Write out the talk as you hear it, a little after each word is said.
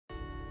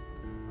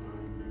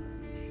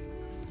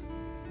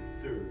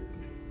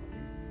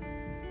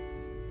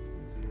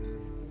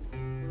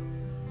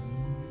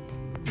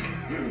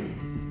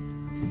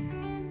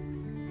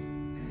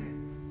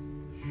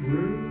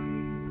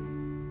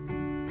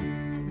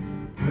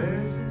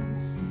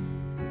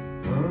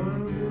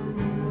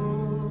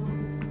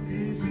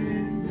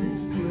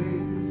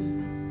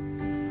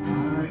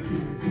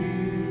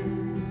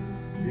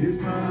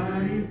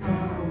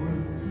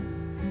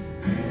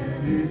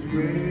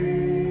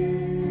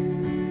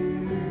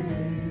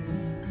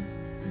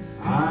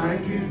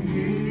can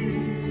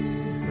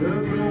hear the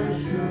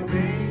rush of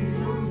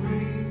angels'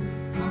 wings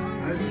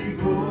as we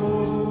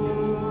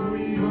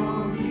glory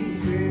on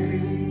each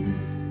day.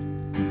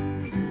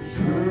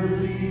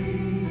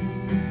 Surely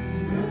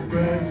the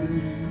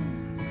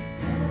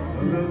presence of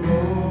the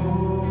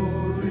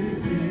Lord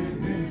is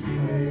in this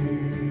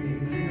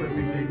place. What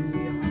we sing?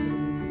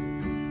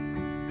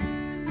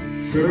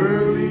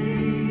 Surely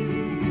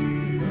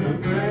the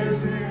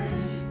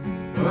presence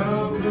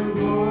of the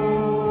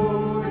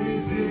Lord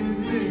is in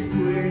this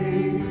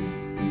place.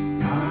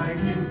 I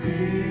can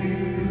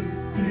feel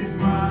His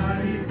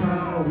mighty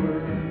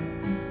power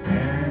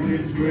and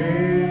His grace.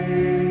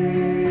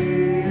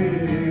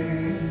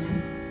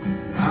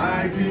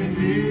 I can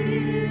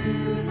hear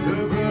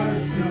the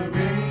rush of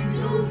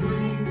angels'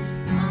 wings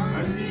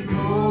as we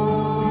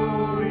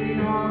glory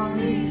on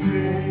each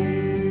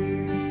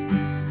day.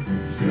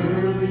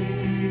 Surely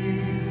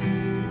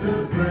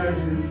the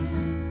presence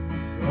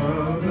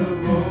of the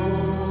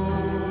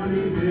Lord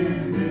is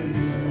in this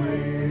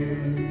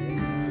place.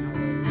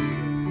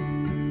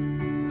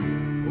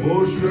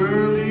 Oh,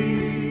 surely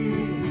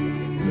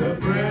the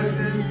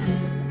presence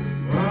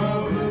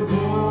of the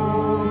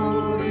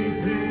Lord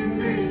is in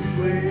this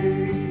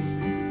place.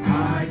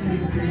 I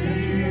can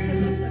feel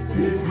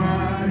His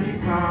mighty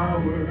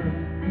power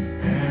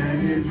and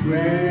His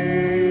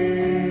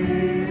grace.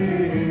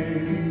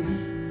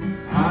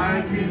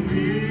 I can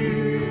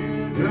hear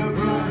the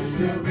rush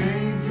of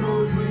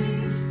angels'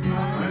 wings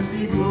as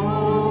we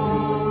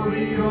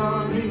glory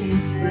on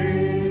each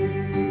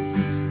face.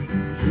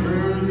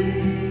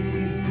 Surely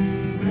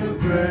the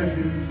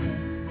presence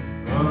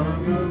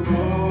of the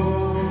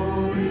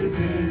Lord is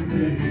in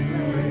this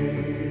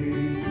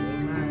place.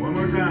 One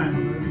more time.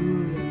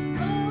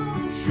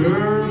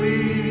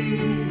 Surely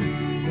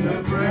the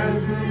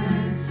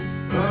presence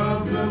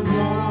of the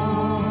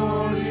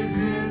Lord is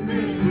in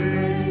this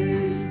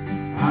place.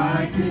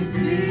 I can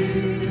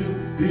feel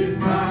His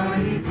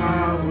mighty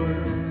power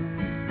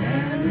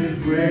and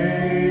His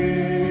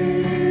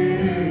grace.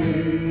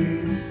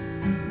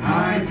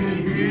 I can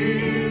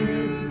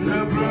hear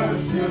the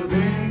brush of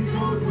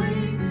angels'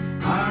 wings.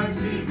 I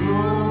see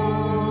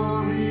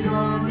glory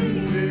on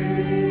each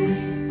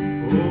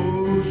day.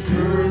 Oh,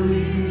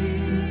 surely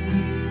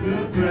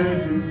the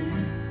presence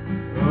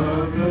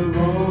of the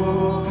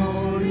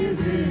Lord is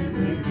in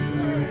this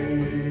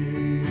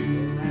place.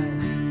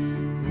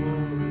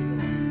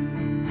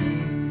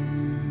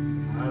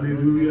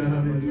 Hallelujah,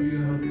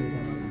 hallelujah,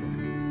 hallelujah.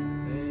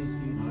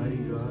 Mighty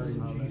God, in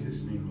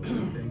Jesus' name,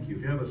 Lord, thank you.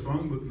 If you have a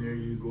songbook there,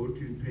 you go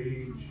to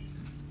page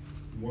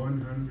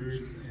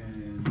 109.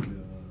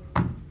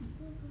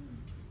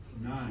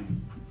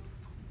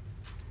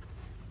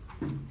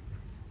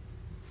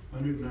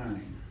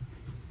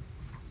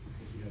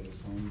 If you have a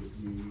song with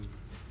me,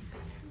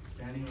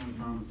 standing on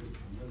promises.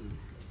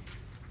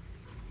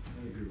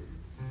 Another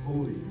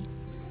holy.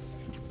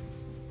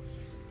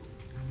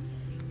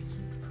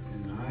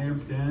 And I am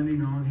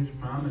standing on His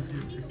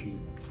promises this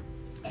evening.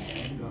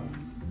 Thank God.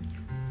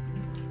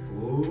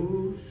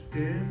 Oh,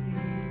 standing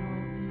on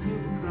the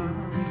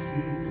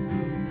promises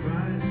of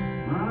Christ,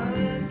 my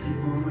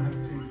keep on, I have to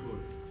sing for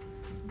it.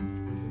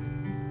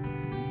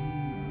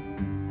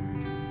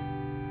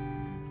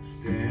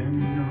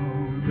 Standing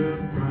on the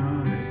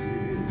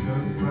promises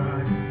of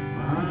Christ,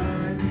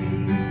 my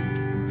King,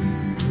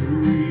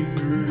 through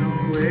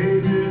eternal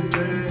ages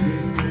let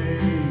His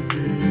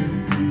praises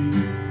be.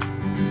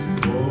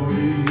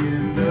 Glory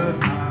in the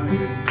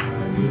highest, I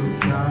will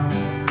shout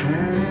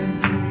and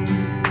sing.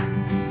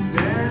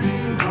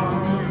 Standing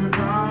on the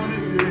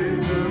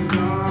promises of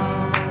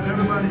God.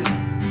 Everybody.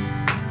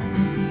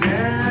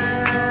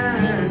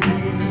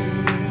 Standing,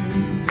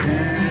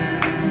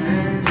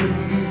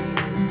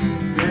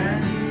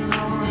 standing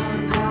on the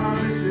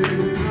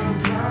promises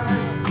of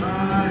Christ,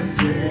 my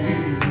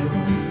Savior.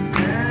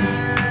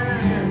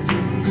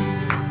 Standing,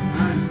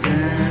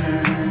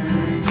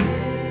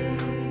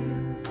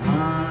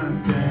 I'm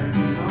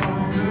standing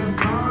on the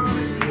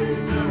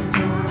promises of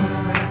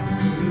God.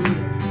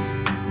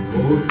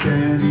 Oh,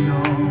 standing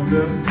on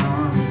the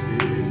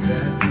promises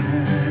that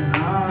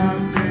cannot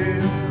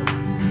fail.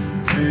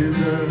 In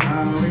the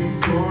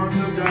howling storms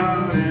of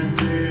God and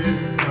sin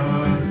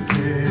us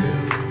still.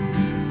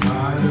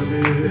 By the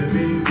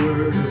living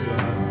word of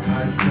God I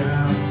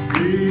shall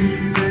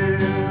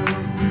prevail.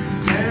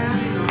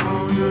 Standing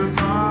on the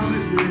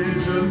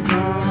promises of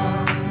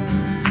God.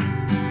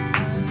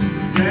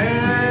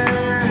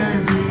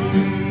 Standing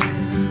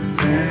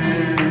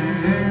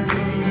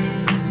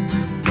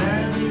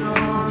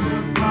on the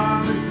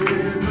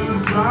promises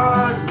of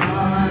God,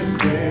 my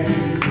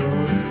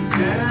Savior.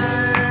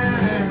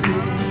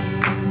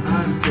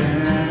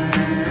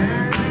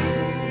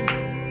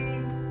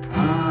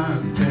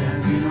 I'm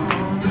standing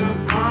on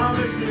the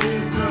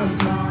promises of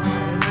God.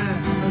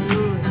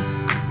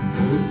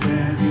 Oh,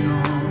 standing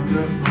on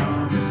the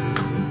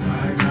promises I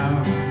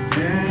now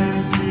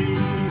can see.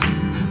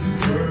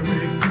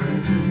 Perfect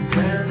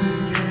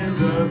presence in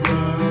the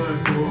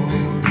blood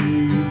for me.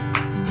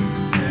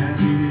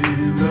 Standing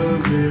in the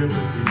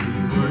liberty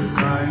where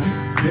Christ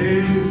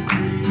made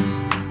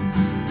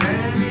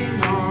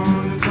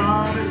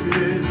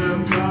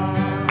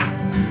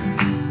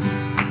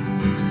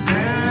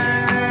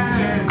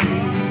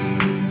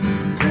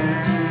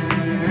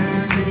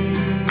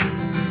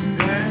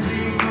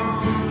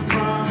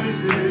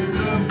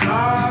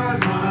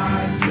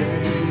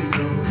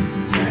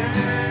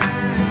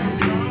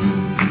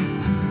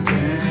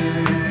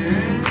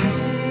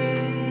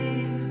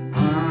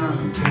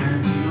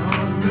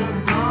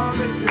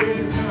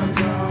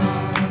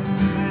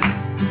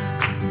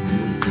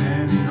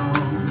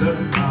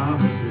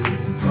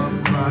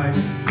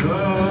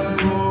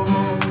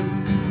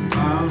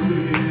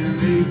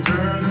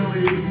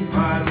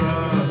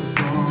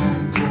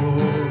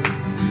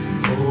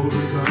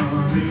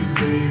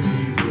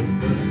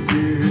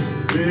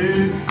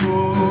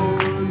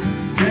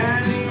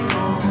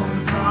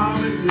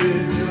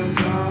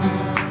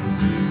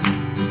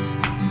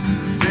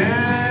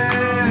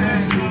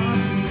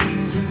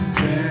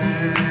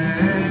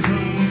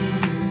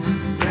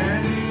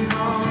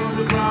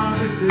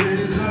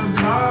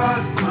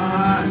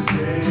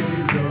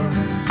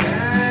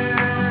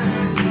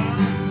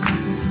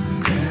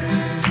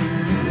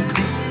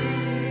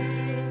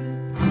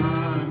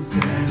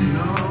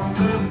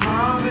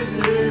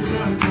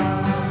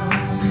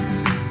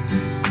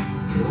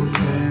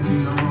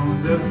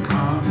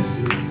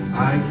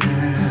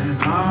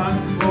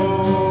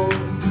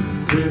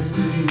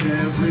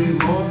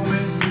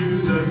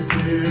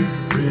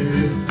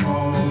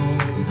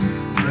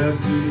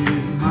trusting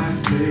in my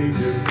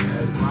Savior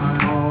as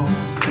my all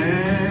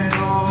and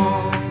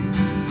all,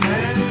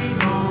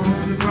 standing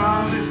on the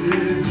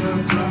promises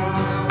of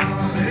God.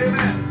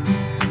 Amen.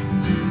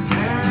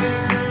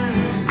 Standing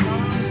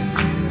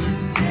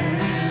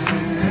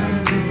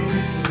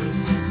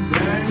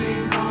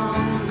on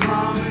the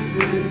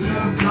promises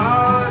of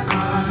God,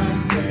 my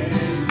Savior.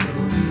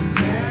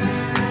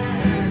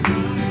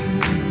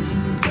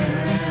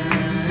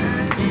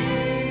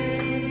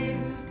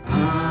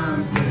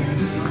 I'm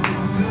standing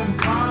on the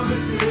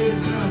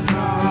promises of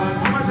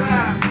God. One more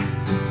time.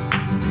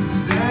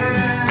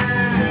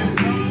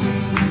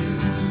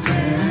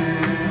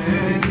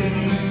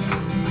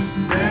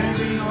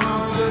 Standing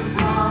on the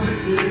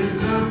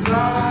promises of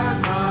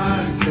God,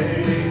 my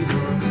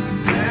Savior.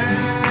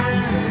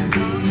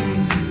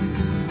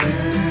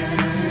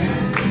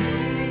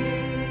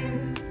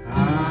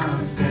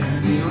 I'm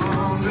standing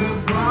on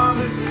the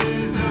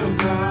promises of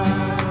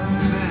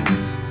God.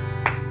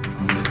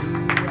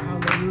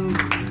 Hallelujah.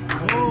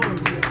 Glory.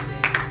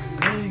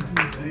 Thank you.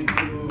 Thank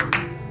you, Lord.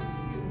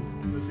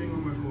 Let's sing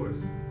one more chorus.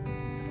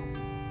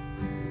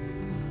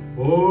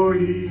 For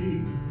He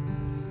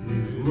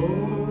is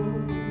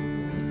Lord.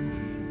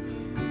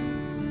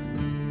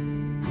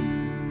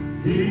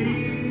 He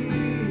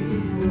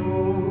is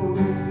Lord.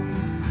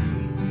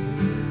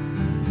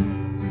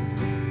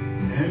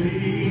 And He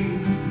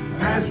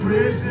has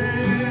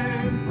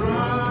risen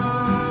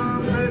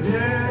from the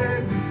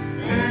dead,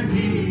 and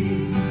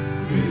He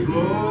is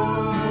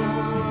Lord.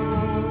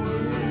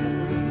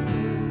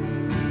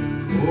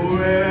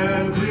 For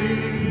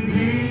every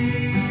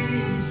knee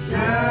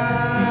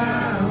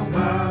shall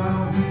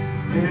bow,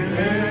 and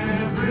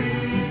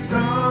every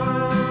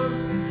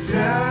tongue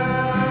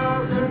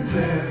shall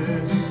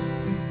confess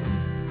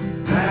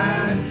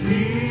that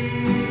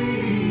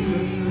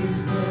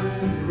Jesus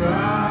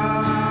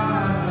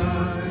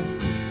Christ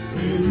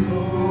is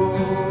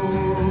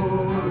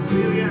Lord.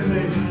 See it again,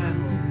 say,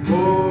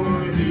 for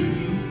He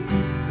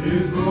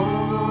is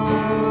Lord.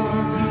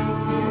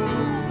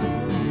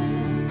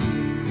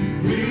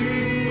 He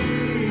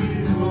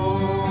is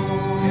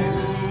Lord.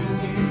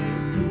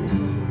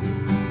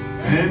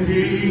 And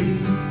He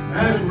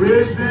has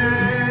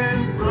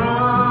risen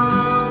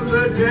from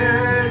the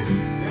dead,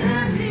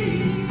 and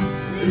He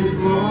is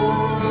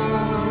Lord.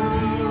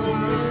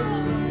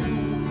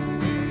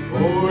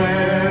 For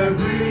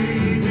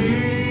every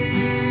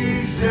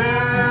knee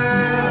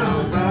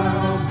shall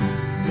bow,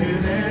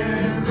 and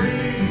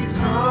every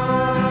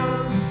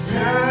tongue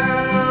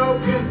shall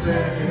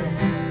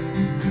confess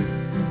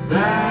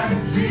that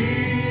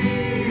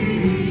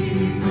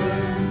Jesus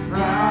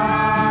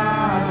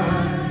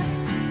Christ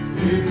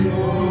is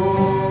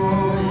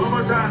Lord. One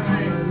more time,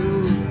 sing.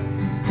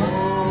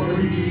 For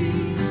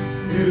He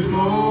is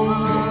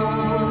Lord.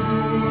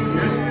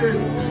 Yes,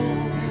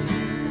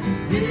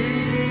 He is. He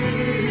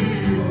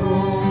is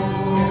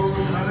Lord.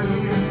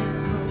 Hallelujah.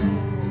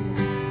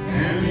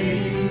 And He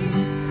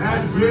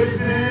has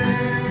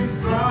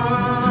risen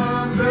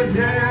from the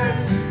dead,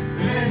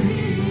 and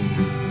He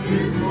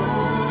is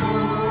Lord.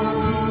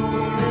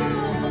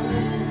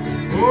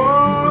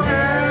 Oh,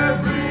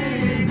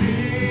 every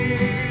knee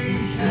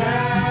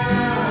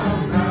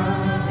shall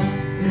bow,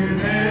 and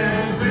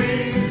every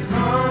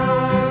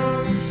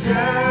tongue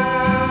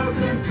shall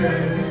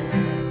confess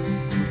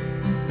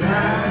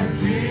that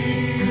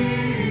Jesus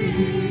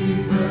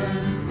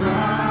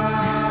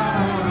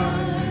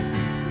Christ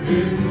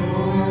is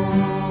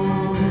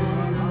Lord.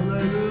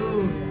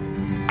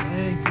 Hallelujah.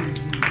 Thank you,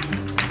 Jesus.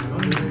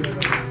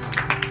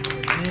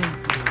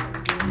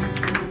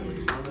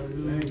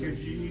 Thank you,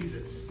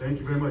 Jesus. Thank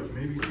you very much.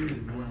 Maybe seated.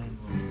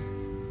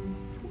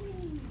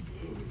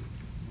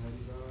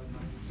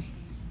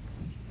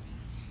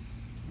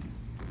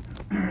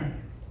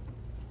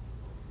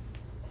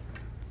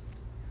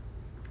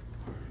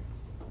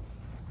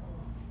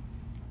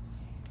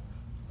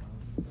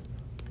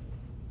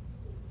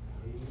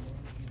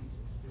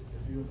 Just a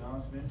few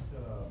announcements.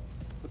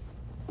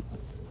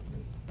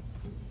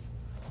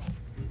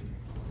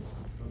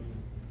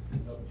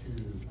 Coming up to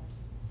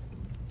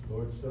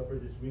Lord's Supper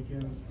this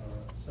weekend.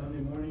 Sunday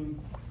morning,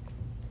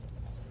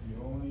 the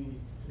only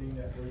thing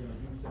that we're going to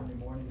do Sunday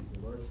morning is the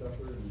Lord's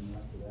Supper, and then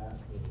after that,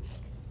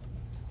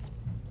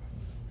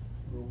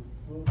 we'll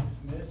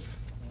dismiss,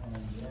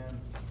 and then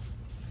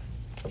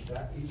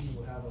that evening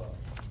we'll have a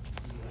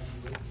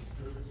evangelistic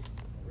service, a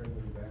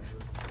regular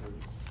evangelistic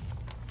service.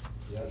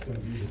 So that's going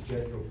to be the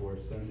schedule for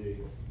Sunday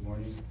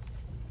morning.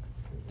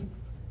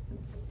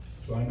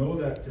 So I know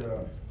that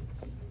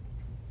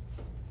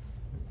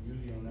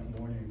usually on that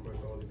morning, of course,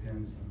 all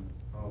depends on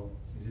how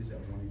it is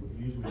that morning, but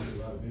usually we get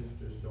a lot of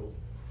visitors, so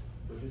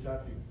we'll just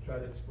have to try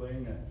to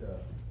explain that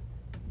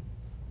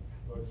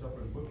Lord's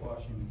Supper and foot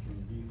washing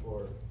can be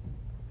for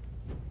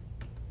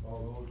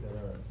all those that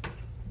are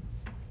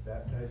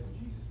baptized in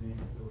Jesus' name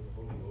and filled with the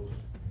Holy Ghost,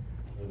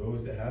 or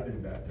those that have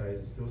been baptized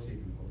and still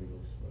seeking the Holy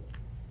Ghost. But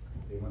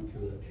if they want to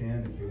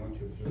attend, if they want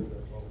to observe,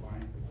 that's all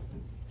fine.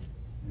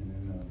 And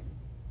then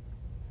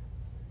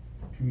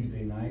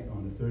Tuesday night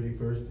on the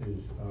 31st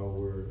is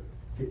our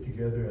get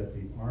together at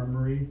the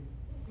Armory.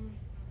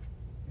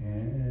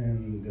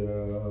 And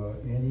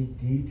any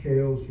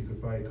details, you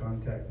could probably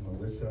contact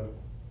Melissa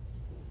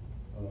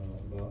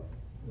about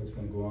what's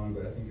going to go on.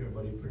 But I think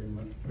everybody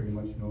pretty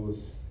much knows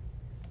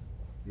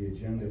the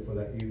agenda for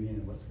that evening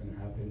and what's going to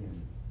happen.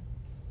 And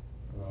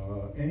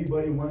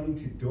anybody wanting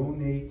to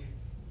donate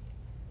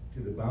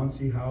to the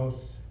bouncy house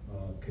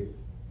could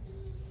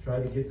try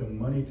to get the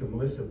money to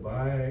Melissa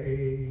by,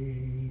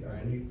 I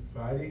believe,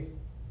 Friday,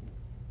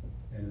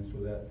 and so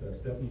that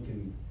Stephanie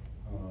can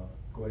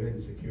go ahead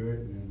and secure it,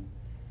 and then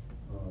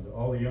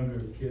all the younger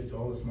kids,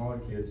 all the smaller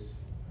kids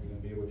are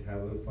going to be able to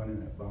have a little fun in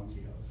that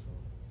bouncy house. So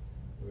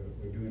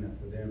we're doing that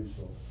for them.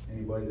 So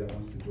anybody that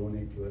wants to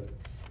donate to it,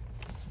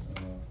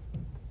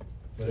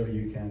 whatever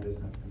you can,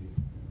 doesn't have to be. You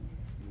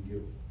can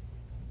give,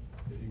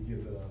 if you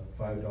give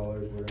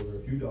 $5, whatever, a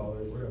few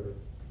dollars, whatever,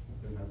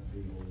 it doesn't have to be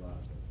a whole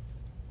lot.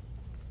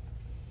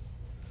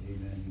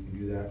 Amen. You can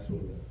do that so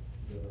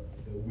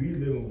the wee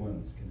little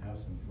ones can have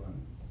some fun.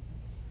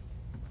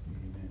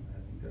 Amen. I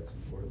think that's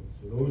important.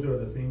 So those are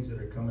the things that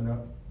are coming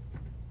up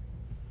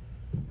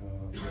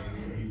this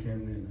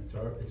weekend, and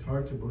it's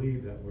hard to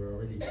believe that we're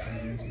already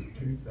coming into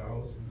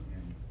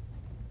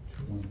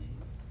 2020.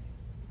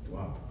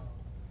 Wow.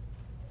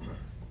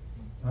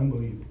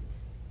 Unbelievable.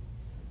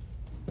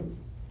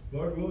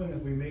 Lord willing,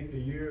 if we make the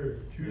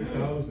year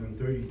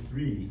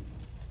 2033,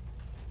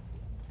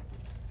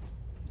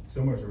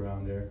 somewhere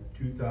around there,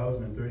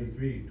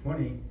 2033,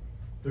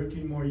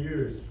 13 more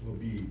years will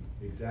be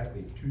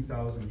exactly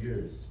 2,000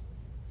 years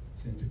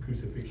since the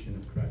crucifixion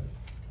of Christ.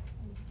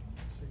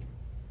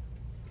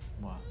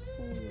 Wow.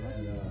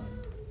 And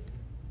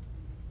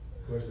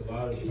of course, a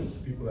lot of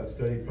people that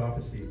study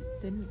prophecy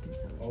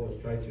always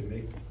try to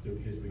make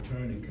his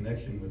return in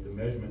connection with the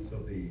measurements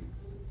of the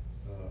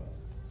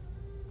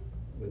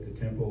with the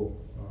temple,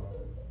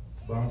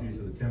 boundaries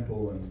of the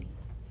temple, and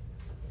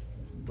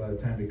by the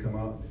time they come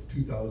out,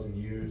 2,000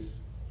 years.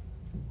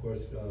 Of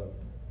course,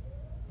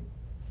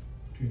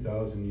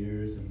 2,000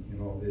 years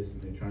and all this,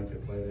 and they're trying to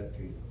apply that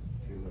to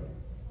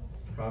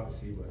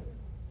prophecy, but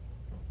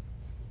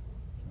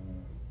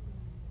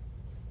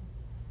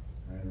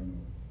I don't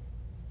know.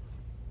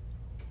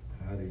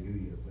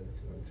 Hallelujah, but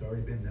it's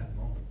already been that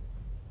long.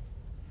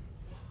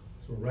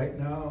 So right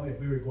now, if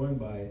we were going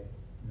by,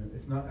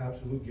 it's not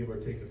absolute, give or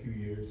take a few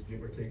years,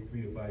 give or take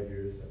 3 to 5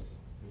 years, that's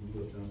the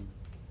rule of thumb.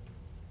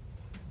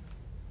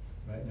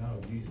 Right now,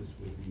 Jesus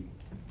would be,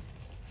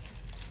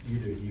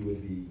 either he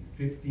would be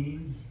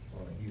 15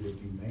 or he would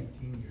be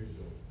 19 years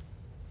old.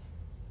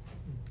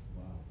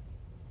 Wow.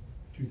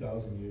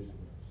 2,000 years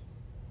ago.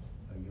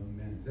 A young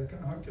man. Is that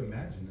kind of hard to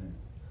imagine then?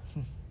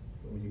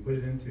 But when you put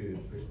it into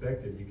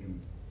perspective, you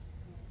can.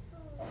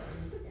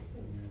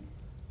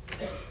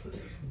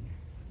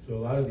 So a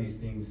lot of these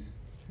things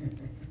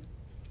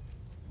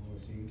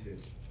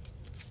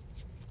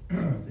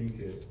seem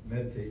to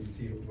meditate and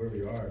see where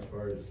we are as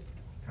far as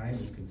time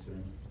is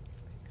concerned.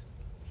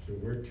 So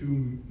we're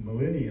 2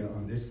 millennia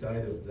on this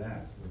side of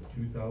that.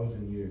 We're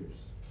 2,000 years.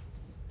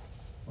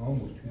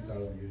 Almost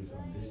 2,000 years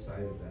on this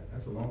side of that.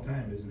 That's a long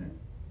time, isn't it?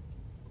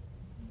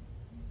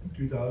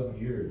 2,000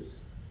 years.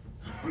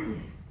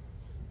 And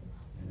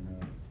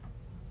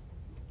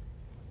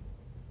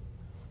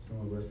some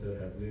of us that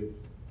have lived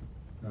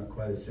not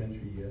quite a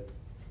century yet,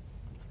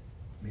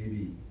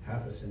 maybe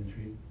half a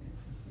century.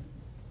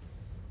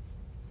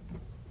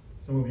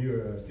 Some of you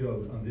are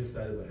still on this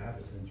side of a half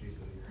a century,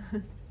 so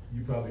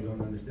you probably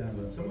don't understand.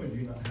 But some of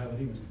you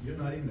you're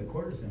not even a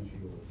quarter century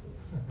old, so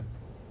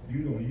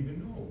you don't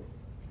even know.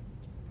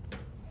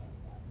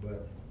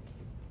 But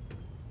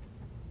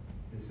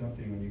it's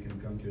something when you can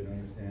come to an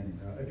understanding.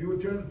 If you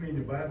would turn with me in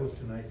your Bibles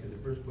tonight to the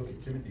first book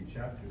of Timothy,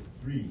 chapter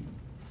 3.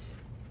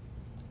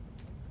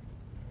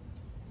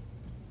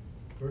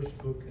 First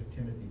book of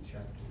Timothy,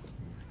 chapter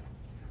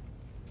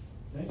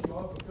 3. Thank you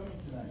all for coming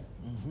tonight.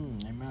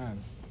 Mm-hmm. Amen.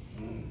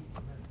 I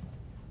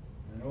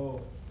know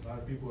a lot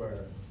of people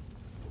are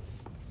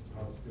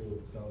out still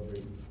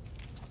celebrating.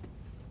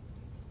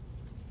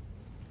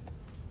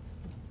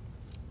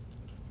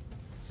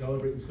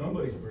 Celebrating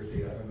somebody's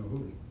birthday, I don't know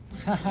who.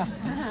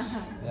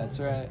 That's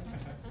right.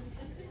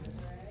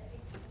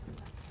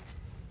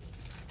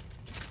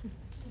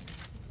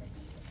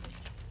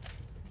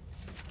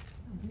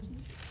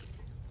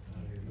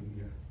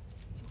 Hallelujah.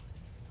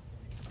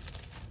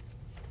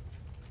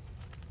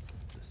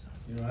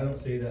 You know, I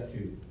don't say that to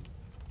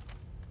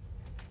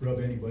rub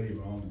anybody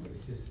wrong, but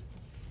it's just,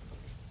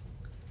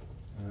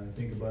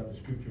 think about the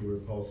scripture where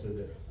Paul said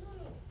that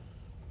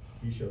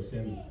he shall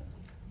send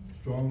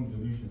strong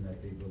delusion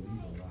that they believe a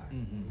lie.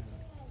 Mm-hmm.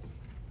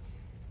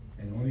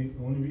 And the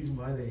only reason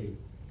why they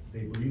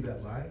believe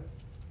that lie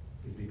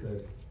is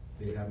because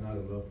they have not a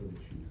love for the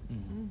truth.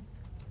 Mm-hmm.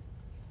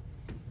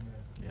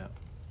 Yeah.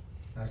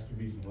 That's the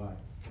reason why.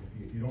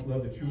 If you don't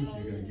love the truth,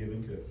 you're going to give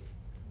into it.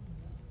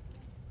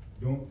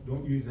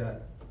 Don't use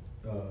that.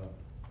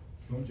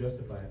 Don't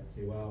justify it.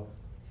 Say, well,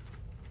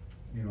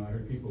 you know, I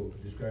heard people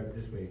describe it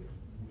this way.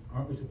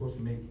 Aren't we supposed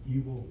to make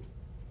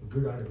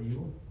good out of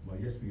evil? Well,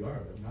 yes, we are,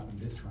 but not in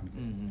this context.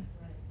 Mm-hmm.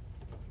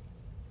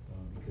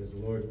 because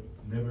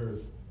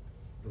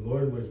the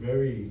Lord was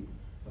very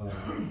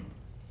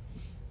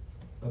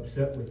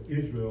upset with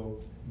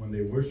Israel when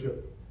they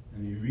worship.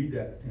 And you read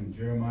that in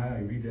Jeremiah,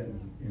 you read that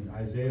in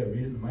Isaiah, you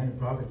read it in the minor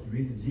prophets, you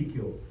read it in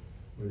Ezekiel,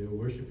 where they were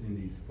worshiping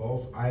these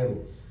false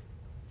idols.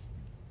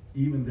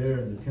 Even there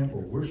in the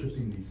temple,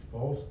 worshiping these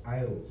false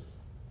idols.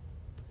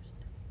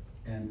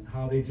 And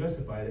how they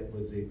justified it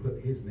was they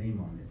put his name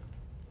on it.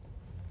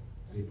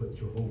 They put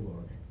Jehovah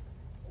on it.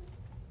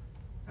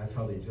 That's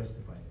how they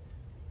justified it.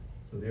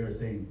 So they were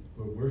saying,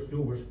 we're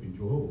still worshiping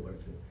Jehovah,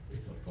 but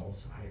it's a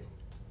false idol.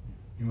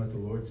 You know what the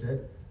Lord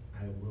said?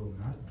 I will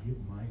not give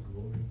my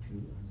glory to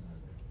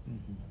another.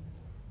 Mm-hmm.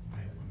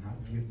 I will not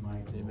give my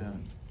glory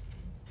Amen.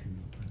 to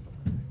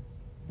another.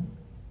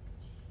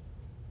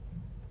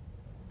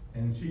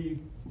 And see,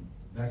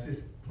 that's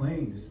just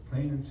plain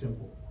and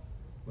simple.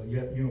 But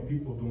yet, you know,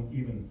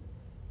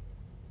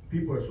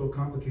 people are so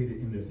complicated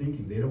in their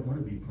thinking, they don't want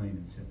to be plain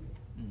and simple.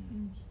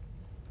 Mm-hmm.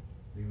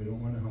 They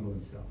don't want to humble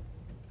themselves.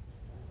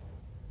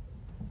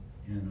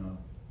 And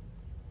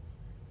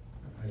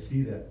I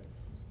see that.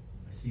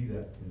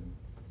 And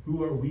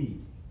who are we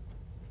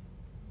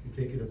to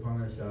take it upon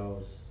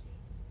ourselves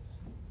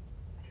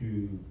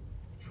to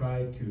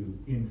try to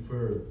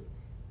infer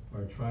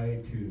or try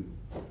to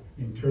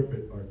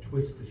interpret or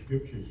twist the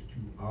scriptures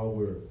to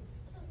our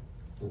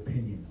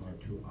opinion or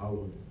to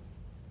our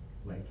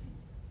liking?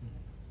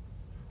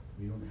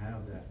 We don't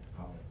have that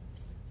power.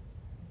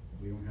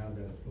 We don't have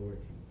that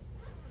authority.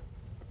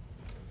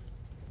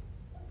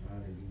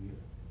 Hallelujah.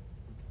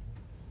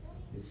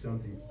 It's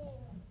something.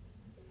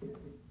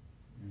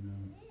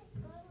 And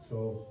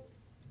so,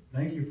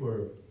 thank you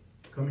for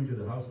coming to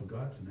the house of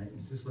God tonight.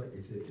 It's just like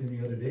it's any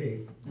other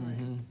day.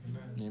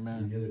 Mm-hmm.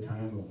 Amen. Any other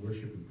time of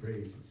worship and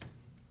praise.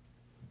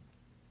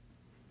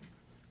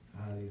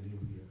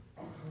 Hallelujah.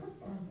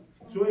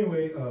 So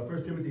anyway,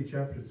 1 Timothy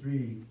chapter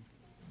 3,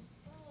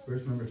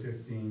 verse number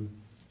 15.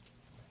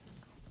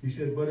 He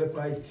said, but if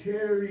I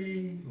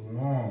tarry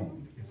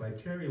long, if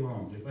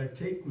I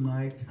take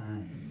my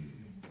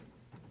time,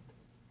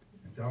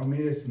 that thou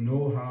mayest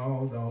know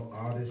how thou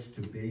oughtest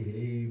to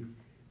behave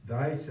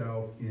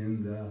thyself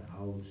in the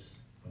house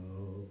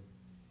of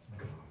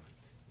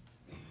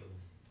God,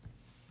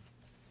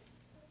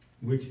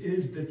 which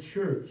is the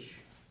church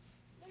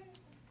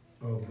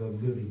of the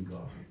living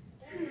God.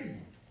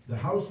 The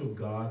house of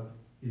God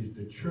is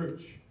the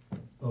church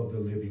of the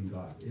living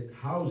God. It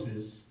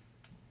houses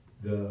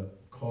the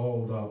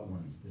called out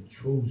ones, the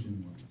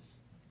chosen ones,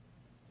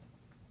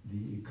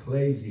 the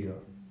ecclesia,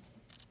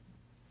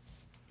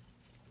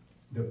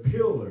 the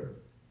pillar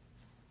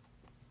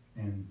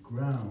and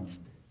ground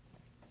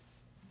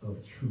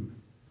of truth.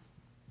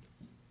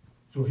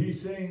 So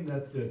he's saying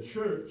that the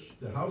church,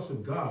 the house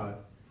of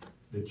God,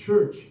 the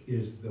church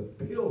is the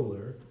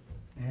pillar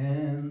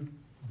and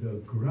the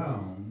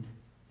ground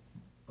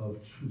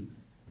of truth.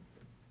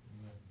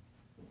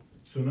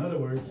 So in other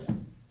words,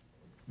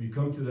 we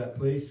come to that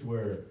place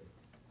where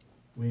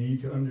we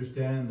need to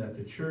understand that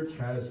the church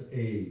has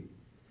a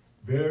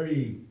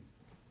very,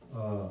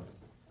 how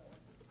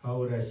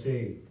would I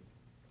say,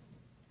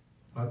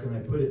 how can I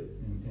put it,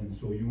 and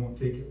so you won't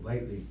take it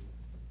lightly,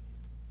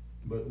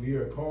 but we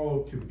are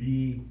called to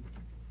be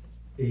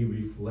a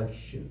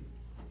reflection.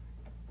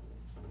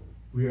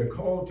 We are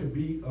called to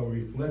be a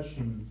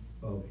reflection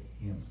of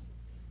Him.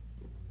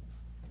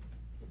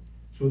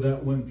 So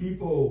that when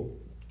people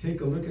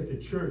take a look at the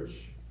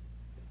church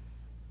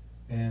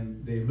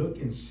and they look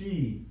and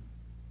see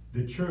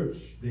the church,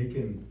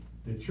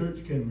 the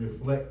church can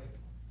reflect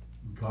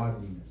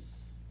godliness.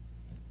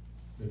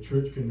 The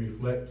church can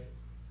reflect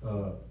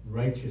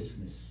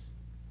righteousness.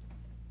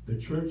 The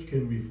church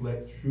can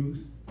reflect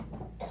truth.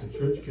 The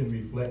church can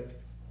reflect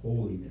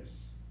holiness.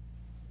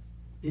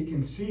 It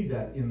can see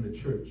that in the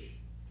church.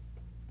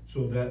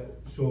 So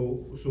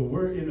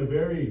we're in a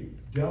very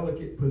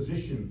delicate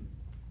position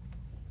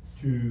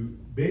to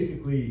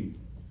basically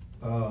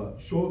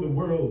show the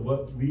world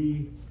what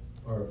we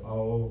are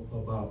all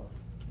about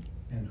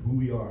and who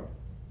we are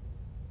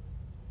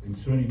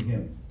concerning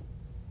Him.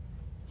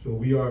 So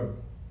we are,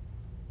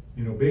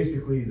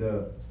 basically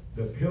the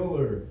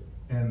pillar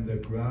and the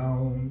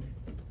ground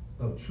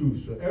of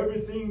truth. So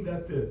everything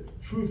that the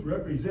truth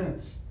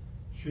represents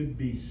should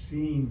be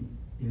seen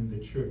in the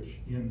church,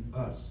 in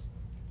us,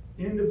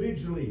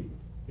 individually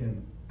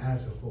and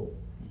as a whole.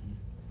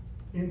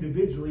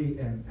 Individually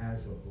and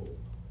as a whole.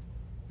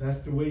 That's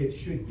the way it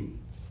should be.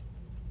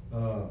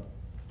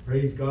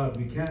 Praise God.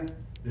 We can't,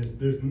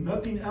 there's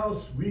nothing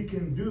else we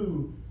can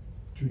do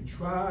to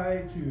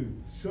try to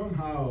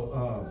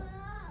somehow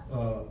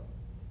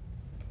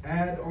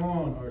add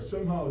on or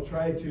somehow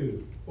try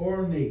to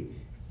ornate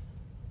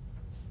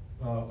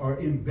or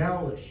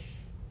embellish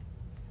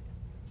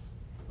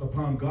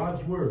upon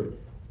God's word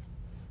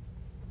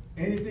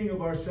anything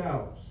of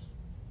ourselves,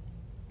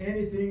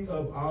 anything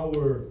of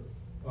our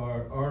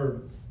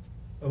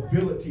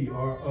ability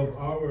or of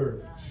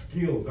our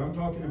skills. I'm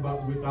talking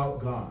about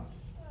without God.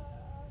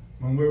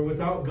 When we're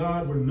without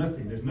God, we're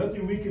nothing. There's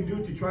nothing we can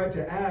do to try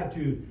to add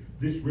to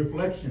this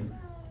reflection.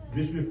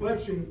 This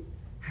reflection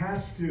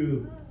has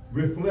to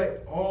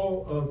reflect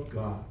all of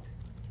God.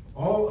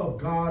 All of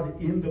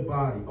God in the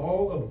body.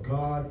 All of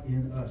God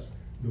in us.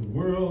 The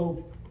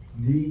world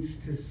needs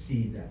to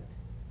see that.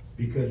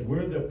 Because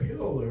we're the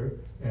pillar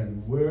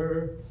and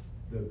we're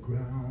the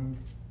ground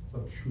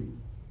of truth.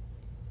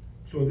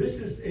 So this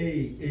is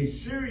a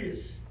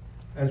serious,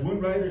 as one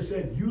writer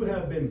said, you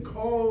have been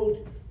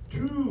called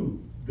to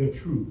the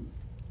truth.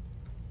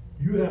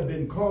 You have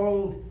been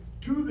called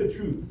to the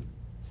truth.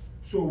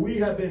 So we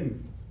have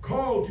been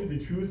called to the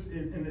truth,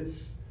 and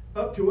it's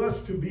up to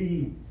us to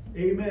be,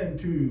 amen,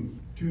 to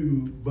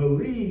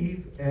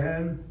believe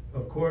and,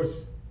 of course,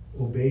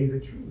 obey the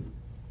truth.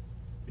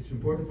 It's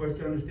important for us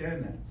to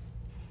understand that.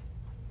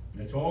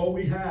 That's all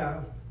we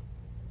have.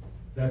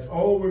 That's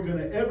all we're going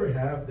to ever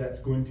have that's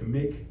going to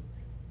make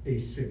a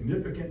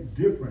significant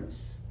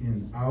difference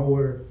in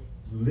our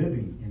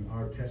living, in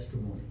our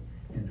testimony,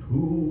 and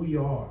who we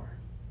are.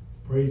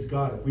 Praise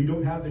God. If we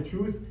don't have the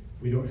truth,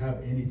 we don't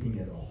have anything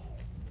at all.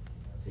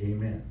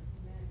 Amen.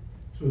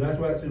 So that's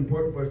why it's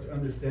important for us to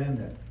understand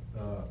that.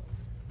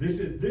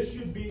 This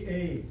should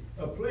be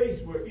a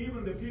place where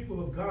even the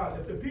people of God,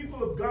 if the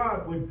people of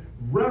God would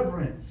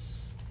reverence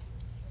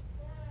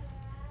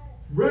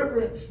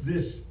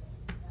this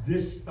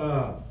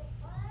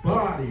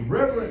body,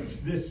 reverence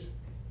this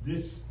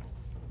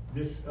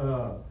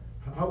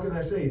how can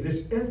I say,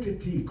 this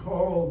entity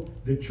called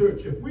the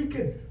church. If we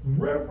could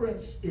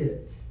reverence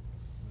it,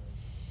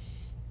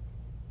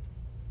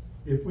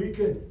 if we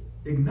could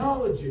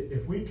acknowledge it,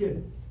 if we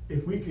could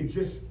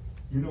just,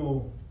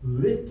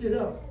 lift it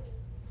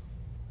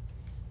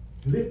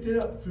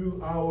up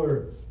through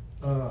our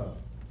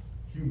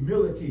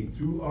humility,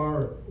 through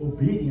our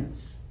obedience,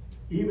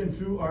 even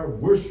through our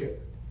worship,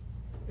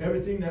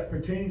 everything that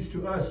pertains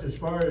to us as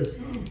far as,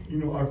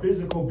 our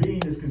physical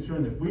being is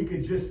concerned, if we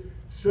could just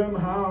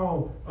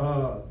somehow,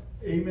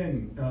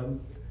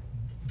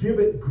 give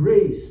it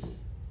grace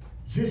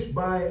just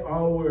by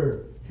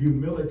our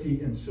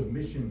humility and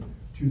submission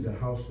to the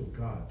house of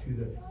God,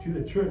 to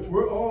the church.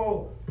 We're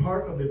all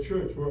part of the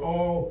church. We're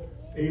all,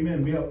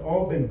 amen, we have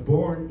all been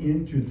born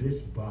into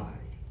this body.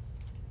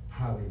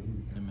 Hallelujah.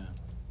 Amen.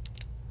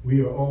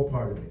 We are all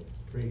part of it.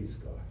 Praise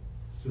God.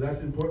 So that's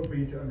important for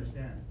you to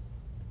understand.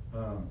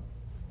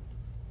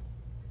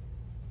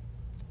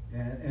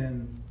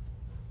 And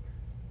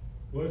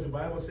what does the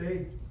Bible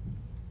say?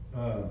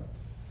 Let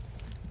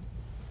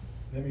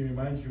me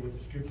remind you what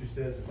the scripture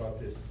says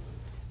about this.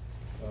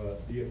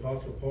 The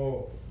Apostle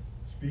Paul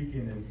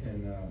speaking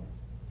in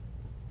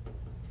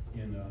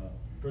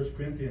 1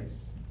 Corinthians,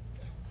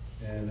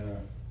 and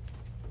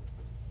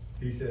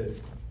he says,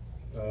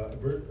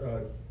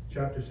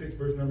 chapter 6,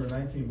 verse number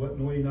 19, what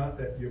know ye not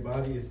that your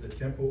body is the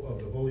temple of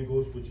the Holy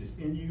Ghost, which is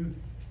in you,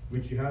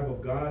 which you have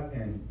of God,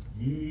 and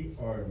ye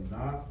are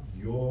not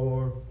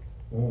your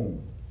own.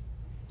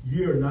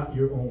 Ye are not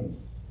your own.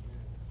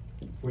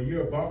 For ye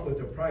are bought with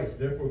a price.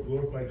 Therefore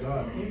glorify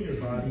God in your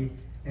body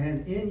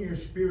and in your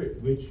spirit,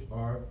 which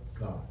are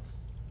God's.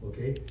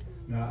 Okay?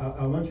 Now,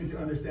 I want you to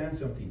understand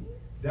something.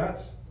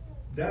 That's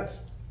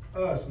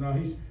us. Now,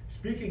 he's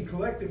speaking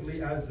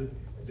collectively as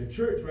the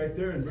church right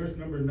there in verse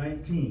number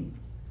 19.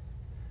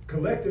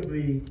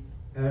 Collectively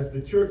as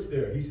the church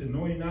there. He said,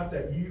 know ye not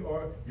that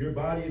your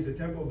body is the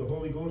temple of the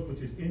Holy Ghost, which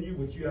is in you,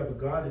 which you have of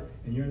God,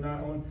 and you're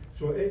not on.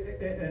 So,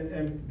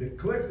 and the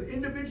collective,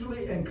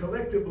 individually and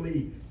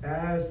collectively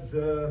as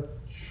the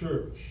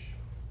church.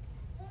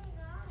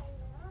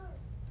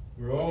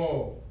 We're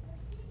all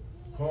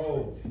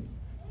called.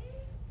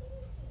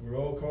 We're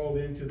all called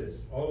into this.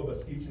 All of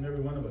us, each and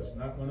every one of us,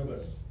 not one of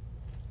us.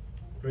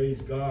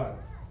 Praise God.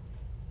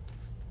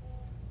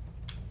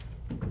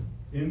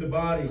 In the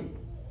body,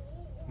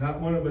 not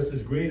one of us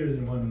is greater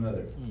than one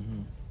another.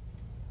 Mm-hmm.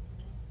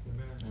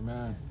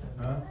 Amen.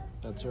 Huh?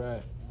 That's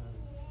right.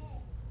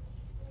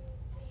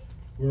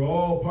 We're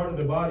all part of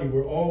the body.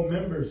 We're all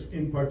members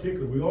in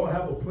particular. We all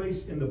have a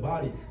place in the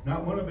body.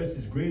 Not one of us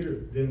is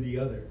greater than the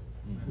other.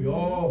 Mm-hmm. We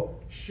all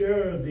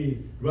share the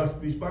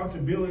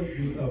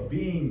responsibility of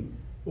being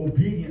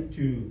obedient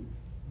to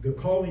the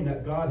calling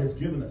that God has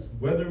given us.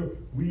 Whether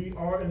we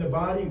are in the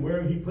body,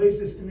 where He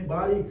places us in the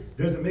body,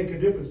 doesn't make a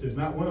difference. There's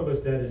not one of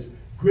us that is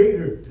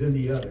greater than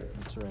the other.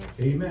 That's right.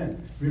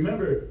 Amen.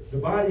 Remember, the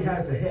body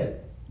has a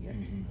head.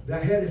 Mm-hmm.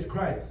 That head is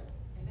Christ.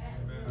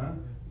 Amen. Huh?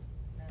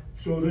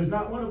 So there's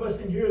not one of us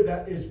in here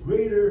that is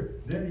greater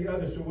than the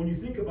other. So when you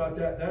think about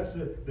that, that's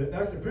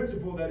the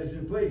principle that is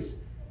in place.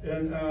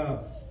 And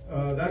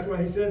that's why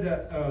he said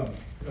that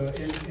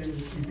in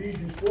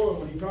Ephesians 4,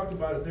 when he talked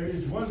about it, there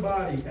is one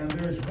body and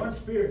there is one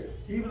spirit,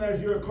 even as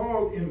you are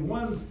called in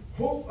one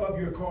hope of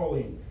your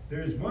calling.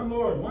 There is one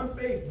Lord, one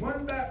faith,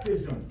 one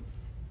baptism,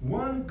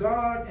 one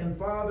God and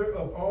Father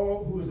of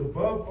all, who is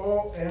above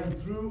all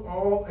and through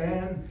all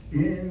and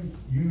in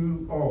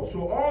you all.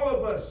 So all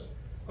of us,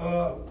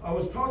 I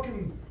was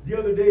talking the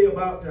other day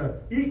about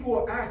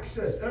equal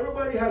access.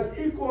 Everybody has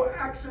equal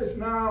access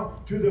now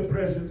to the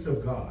presence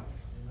of God.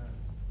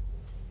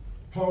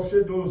 Paul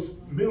said those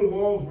middle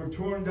walls were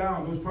torn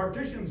down. Those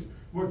partitions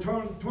were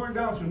torn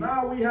down. So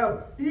now we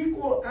have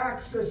equal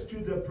access to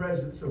the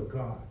presence of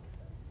God.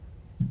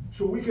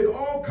 So we could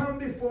all come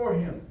before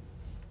him.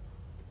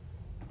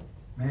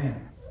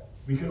 Man,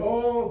 we could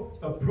all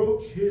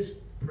approach his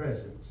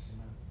presence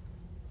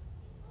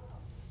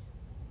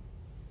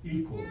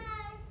equally.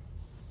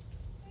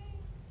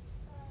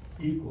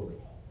 Equally.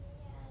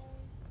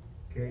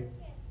 Okay?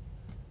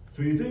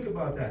 So you think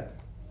about that.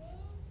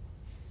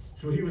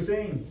 So he was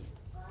saying,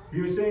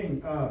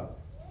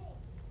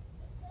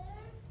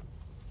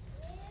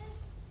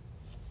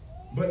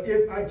 but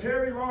if I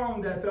tarry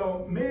long, that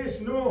thou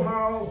mayest know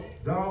how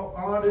thou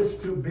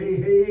oughtest to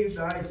behave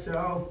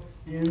thyself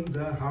in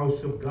the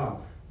house of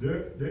God.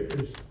 There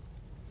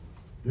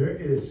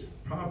is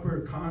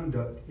proper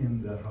conduct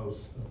in the house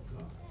of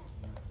God.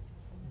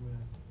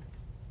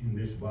 In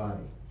this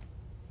body.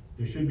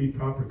 There should be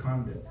proper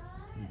conduct.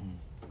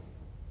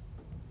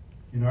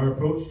 In our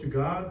approach to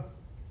God,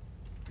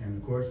 and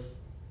of course,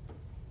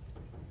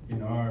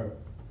 in our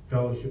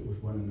fellowship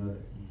with one another.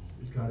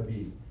 There's got to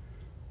be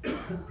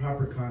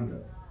proper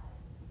conduct.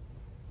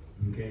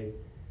 Okay?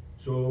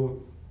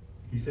 So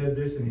he said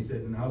this, and he said,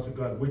 in the house of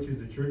God, which is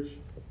the church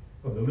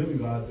of the living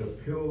God, the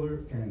pillar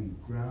and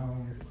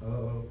ground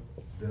of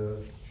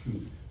the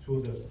truth. So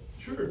the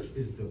church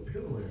is the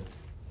pillar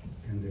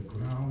and the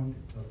ground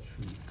of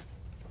truth.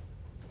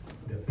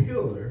 The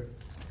pillar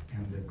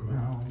and the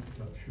ground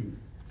of truth.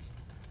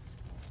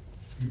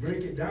 You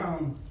break it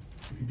down,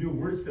 if you do a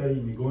word study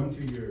and you go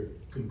into your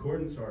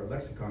concordance or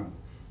lexicon,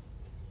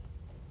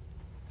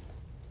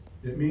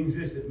 it means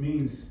this. It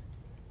means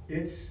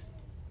it's,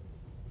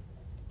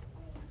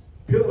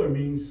 pillar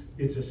means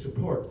it's a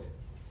support.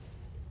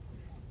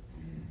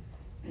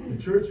 The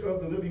church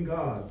of the living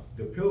God,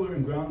 the pillar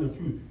and ground of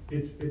truth,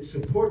 it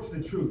supports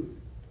the truth.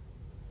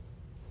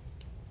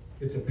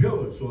 It's a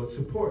pillar, so it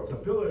supports. A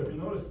pillar, if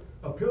you notice,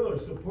 a pillar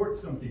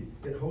supports something.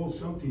 It holds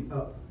something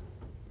up.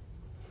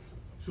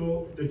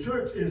 So the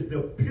church is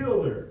the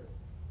pillar.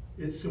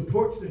 It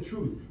supports the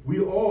truth.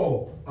 We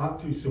all ought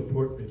to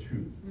support the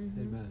truth.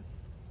 Amen.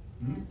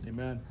 Hmm?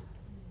 Amen.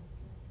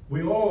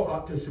 We all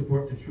ought to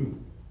support the truth.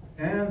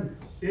 And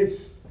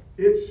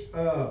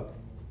the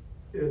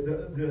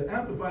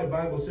Amplified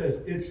Bible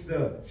says it's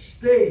the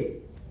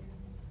stay.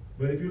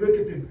 But if you look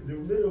at the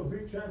little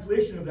Greek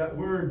translation of that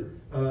word,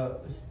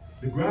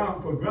 the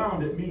ground, for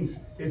ground, it means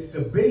it's the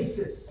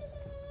basis.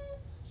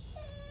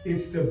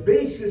 It's the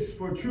basis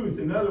for truth.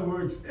 In other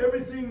words,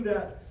 everything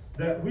that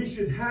we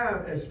should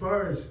have as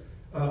far as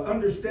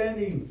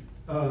understanding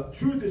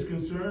truth is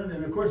concerned.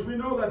 And of course, we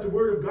know that the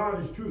Word of God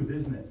is truth,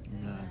 isn't it?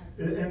 Yeah.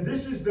 And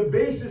this is the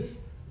basis.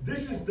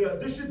 This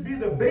should be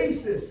the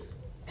basis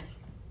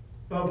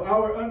of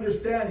our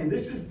understanding.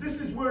 This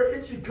is where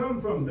it should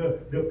come from.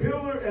 The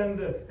pillar and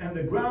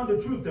the ground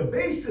of truth. The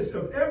basis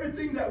of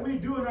everything that we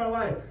do in our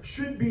life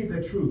should be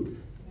the truth.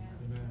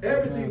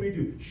 Everything we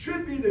do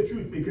should be the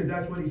truth, because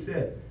that's what he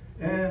said.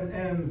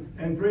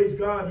 And praise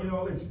God, you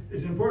know,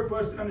 it's important for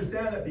us to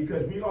understand that,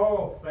 because we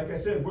all, like I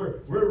said,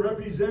 we're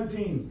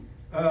representing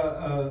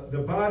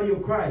the body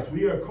of Christ.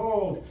 We are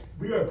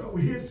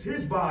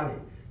his body.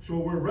 So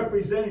we're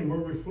representing, we're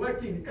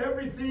reflecting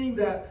everything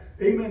that,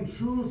 amen,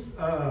 truth,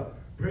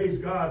 praise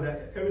God,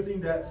 that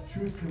everything that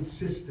truth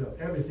consists of,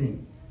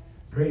 everything.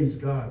 Praise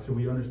God. So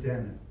we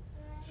understand that.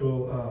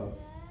 So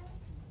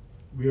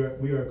we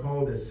are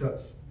called as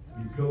such.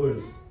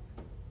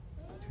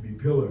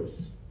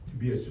 To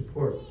be a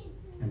support,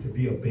 and to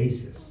be a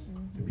basis,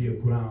 to be a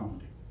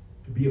ground,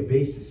 to be a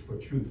basis for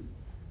truth.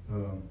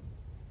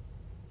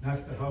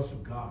 That's the house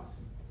of God.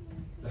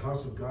 The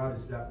house of God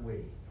is that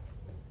way.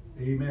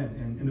 Amen.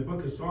 And in the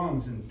book of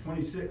Psalms, in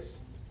 26,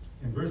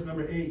 in verse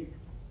number 8,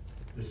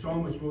 the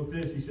psalmist wrote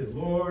this. He said,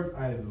 Lord,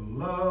 I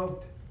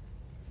loved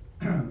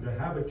the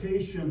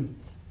habitation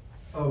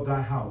of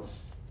thy house.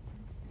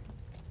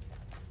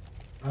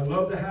 I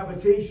love the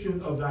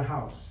habitation of thy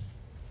house.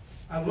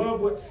 I love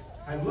what's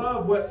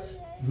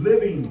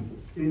living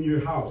in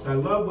your house. I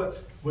love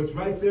what's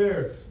right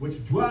there, what's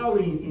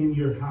dwelling in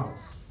your house.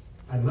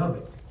 I love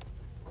it.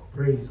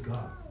 Praise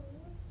God.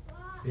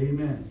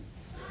 Amen.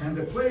 And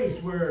in the place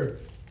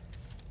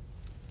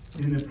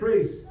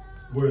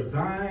where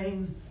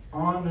thine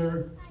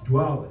honor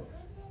dwelleth.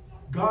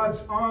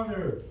 God's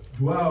honor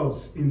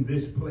dwells in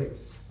this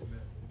place.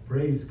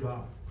 Praise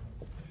God.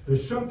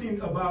 There's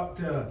something about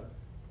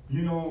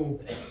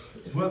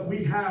what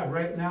we have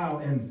right now,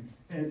 and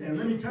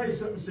let me tell you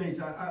something, saints.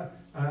 I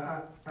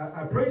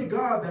pray to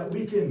God that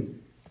we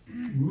can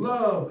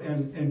love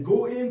and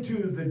go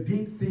into the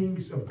deep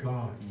things of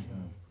God.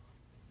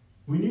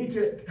 We need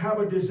to have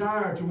a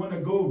desire to want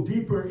to go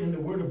deeper in the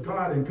Word of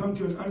God and come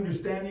to an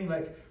understanding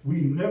like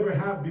we never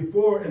have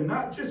before, and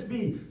not just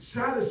be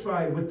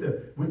satisfied with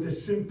the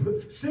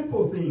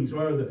simple things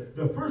or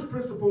the first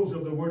principles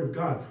of the Word of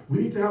God.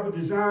 We need to have a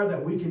desire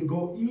that we can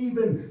go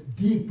even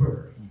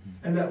deeper,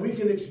 and that we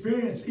can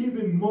experience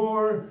even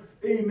more,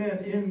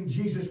 amen, in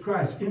Jesus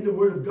Christ, in the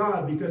Word of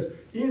God, because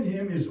in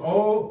Him is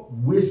all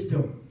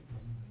wisdom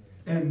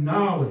and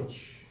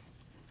knowledge.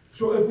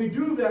 So if we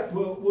do that,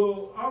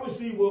 we'll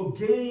obviously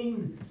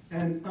gain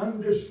an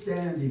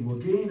understanding. We'll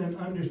gain an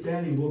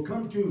understanding. We'll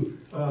come to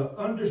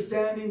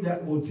understanding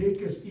that will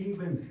take us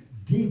even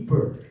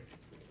deeper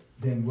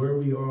than where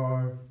we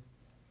are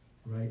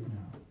right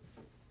now.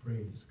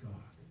 Praise God.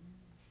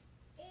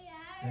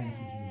 Thank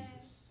you, Jesus.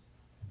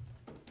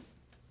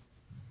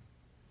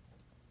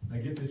 I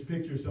get this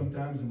picture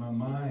sometimes in my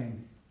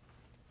mind.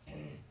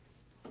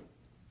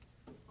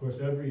 Of course,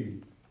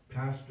 every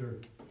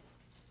pastor,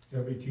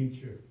 every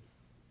teacher,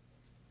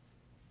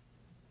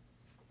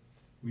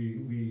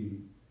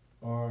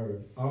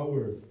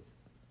 our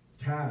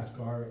task,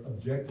 our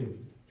objective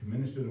to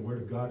minister the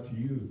Word of God to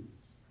you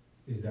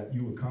is that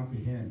you will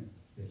comprehend,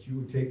 that you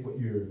would take what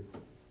you're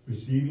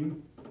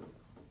receiving,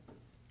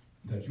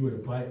 that you would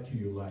apply it to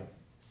your life.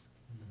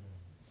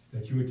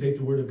 That you would take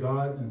the Word of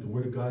God, and the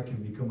Word of God can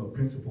become a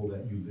principle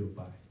that you live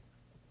by.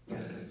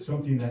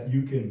 Something that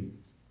you can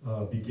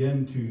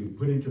begin to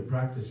put into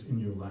practice in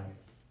your life.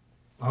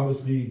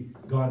 Obviously,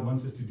 God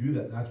wants us to do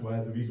that. That's why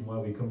the reason why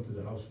we come to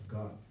the house of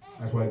God.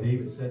 That's why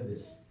David said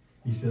this.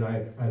 He said,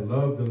 I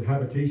love the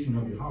habitation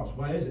of your house.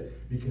 Why is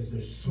it? Because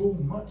there's so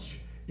much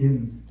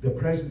in the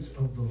presence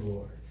of the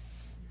Lord.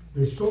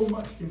 There's so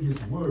much in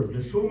His Word.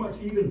 There's so much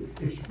even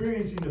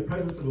experiencing the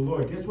presence of the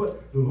Lord. Guess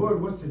what? The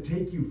Lord wants to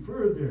take you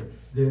further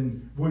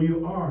than where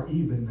you are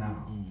even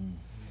now.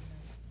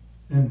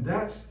 Mm-hmm. And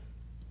that's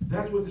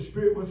what the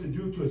Spirit wants to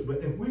do to us. But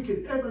if we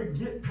could ever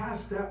get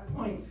past that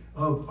point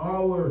of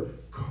our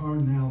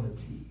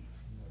carnality,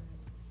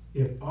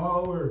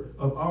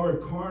 of our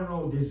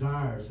carnal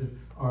desires, if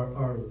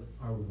our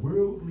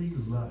worldly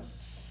lust,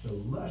 the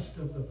lust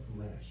of the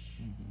flesh,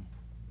 mm-hmm.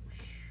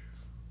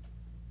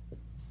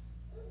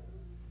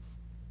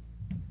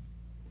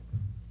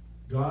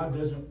 God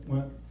doesn't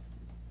want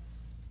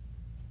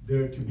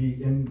there to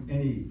be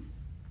any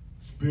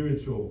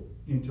spiritual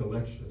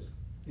intellectualists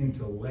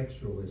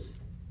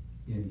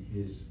in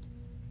His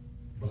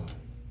body.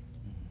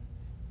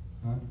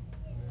 Huh?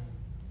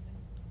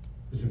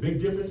 There's a big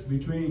difference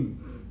between,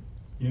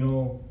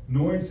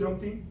 knowing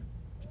something.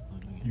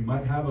 You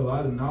might have a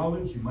lot of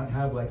knowledge. You might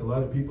have, like a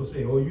lot of people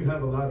say, oh, you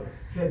have a lot of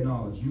head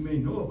knowledge. You may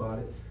know about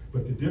it,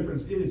 but the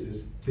difference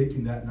is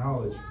taking that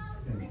knowledge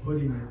and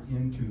putting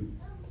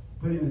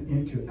it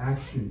into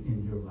action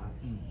in your life.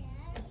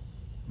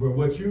 Where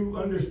what you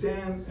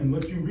understand and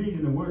what you read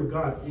in the Word of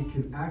God, it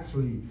can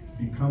actually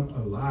become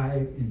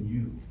alive in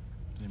you.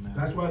 Amen.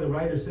 That's why the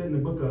writer said in the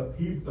book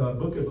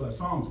of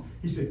Psalms,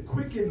 he said,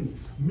 quicken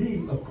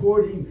me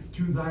according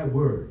to thy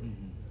word.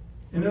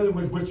 Mm-hmm. In other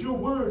words, what your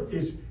word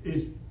is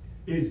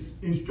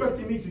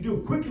instructing me to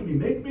do, quicken me,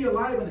 make me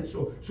alive in it,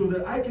 so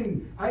that I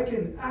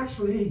can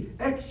actually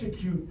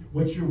execute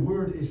what your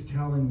word is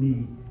telling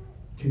me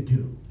to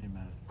do.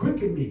 Amen.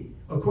 Quicken me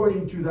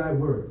according to thy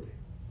word.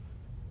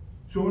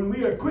 So when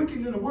we are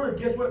quickened in the word,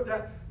 guess what?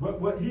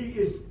 What he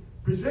is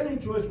presenting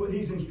to us, what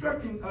he's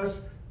instructing us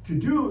to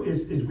do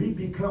is we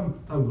become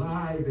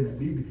alive in it.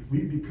 We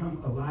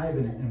become alive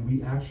in it, and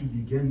we actually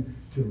begin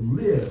to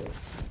live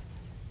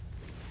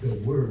the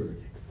word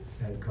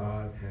that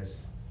God has,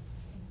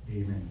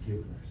 amen,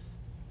 given us.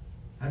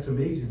 That's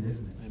amazing,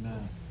 isn't it?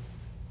 Amen.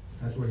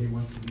 That's where he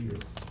wants to lead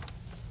us.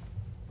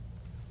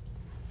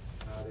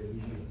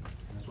 Hallelujah.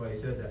 That's why he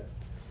said that.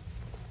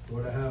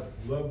 Lord, I have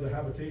loved the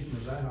habitation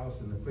of thy house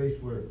and the place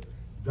where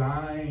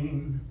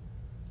thine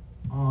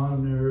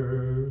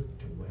honor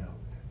dwell.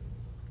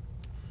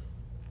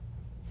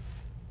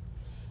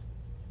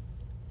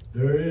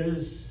 There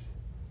is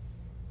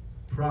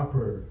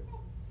proper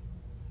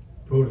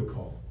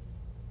protocol.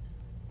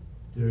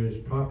 There is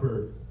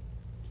proper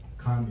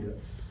conduct.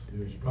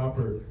 There is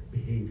proper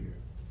behavior.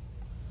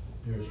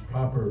 There is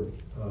proper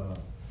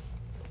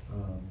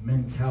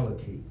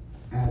mentality,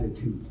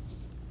 attitude.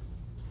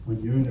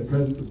 When you're in the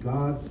presence of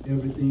God,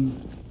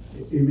 everything,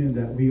 amen,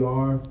 that we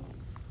are,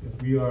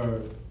 if we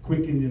are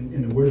quickened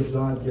in the Word of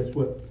God, guess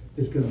what?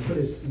 It's going to put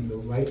us in the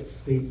right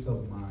state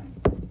of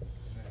mind.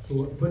 So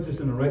what puts us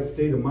in the right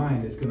state of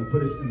mind, it's going to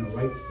put us in the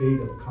right state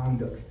of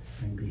conduct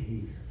and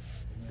behavior.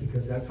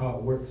 Because that's how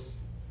it works.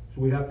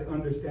 So we have to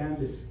understand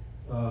this.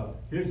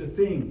 Here's the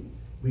thing.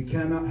 We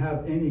cannot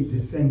have any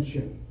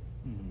dissension.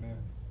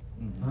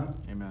 Mm-hmm. Huh?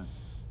 Amen.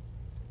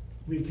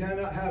 We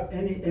cannot have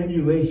any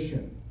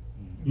emulation.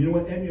 You know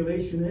what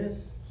emulation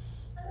is?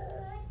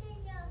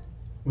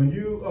 When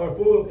you are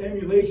full of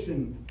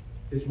emulation,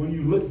 it's when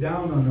you look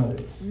down on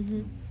others.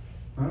 Mm-hmm.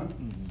 Huh?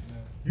 Mm-hmm.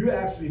 You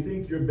actually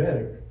think you're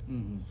better.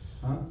 Mm-hmm.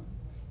 Huh?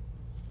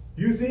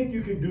 You think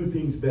you can do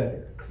things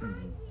better.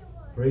 Mm-hmm.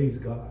 Praise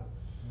God.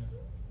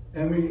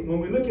 And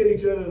when we look at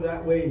each other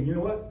that way, you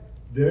know what?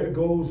 There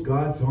goes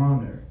God's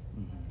honor.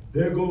 Mm-hmm.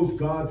 There goes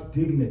God's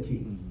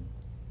dignity. Mm-hmm.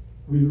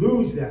 We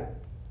lose that.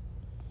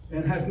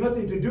 And has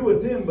nothing to do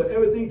with Him, but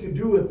everything to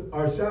do with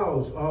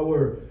ourselves,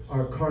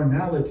 our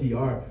carnality,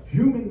 our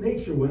human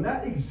nature. When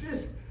that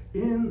exists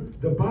in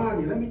the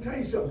body, let me tell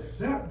you something,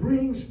 that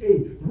brings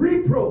a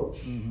reproach.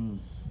 Mm-hmm.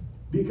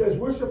 Because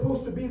we're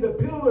supposed to be the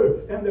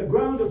pillar and the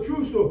ground of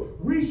truth. So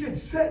we should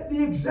set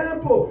the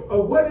example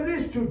of what it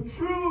is to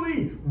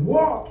truly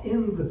walk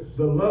in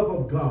the love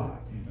of God.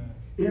 Amen.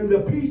 In the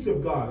peace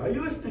of God. Are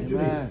you listening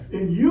Amen. to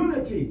me? In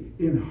unity,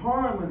 in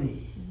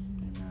harmony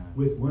Amen.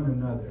 with one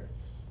another.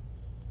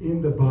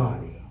 In the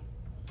body.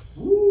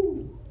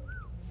 Woo!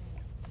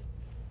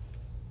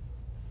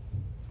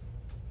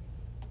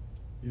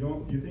 You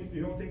don't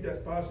think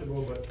that's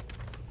possible, but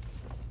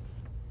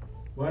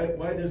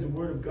why does the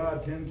Word of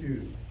God tend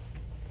to,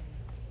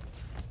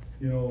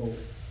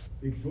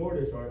 exhort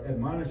us or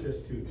admonish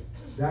us to?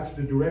 That's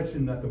the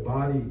direction that the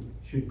body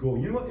should go.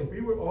 You know what? If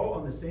we were all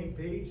on the same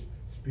page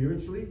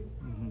spiritually,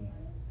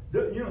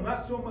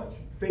 not so much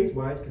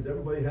faith-wise, because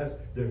everybody has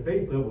their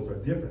faith levels are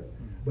different.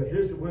 But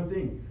here's the one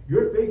thing: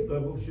 your faith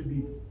level should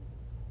be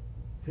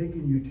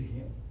taking you to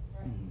Him.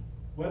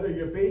 Whether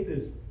your faith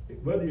is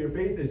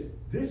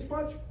this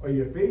much or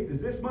your faith is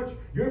this much,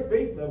 your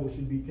faith level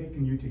should be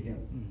taking you to Him.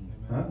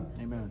 Huh?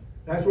 Amen.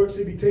 That's where it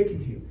should be taken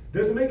to you.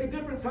 Doesn't make a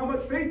difference how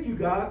much faith you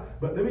got,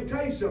 but let me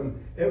tell you something.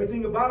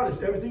 Everything about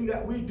us, everything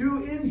that we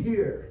do in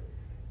here,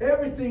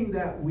 everything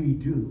that we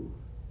do,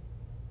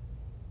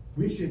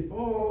 we should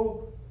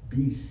all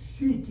be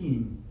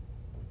seeking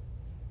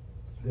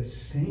the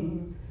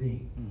same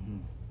thing.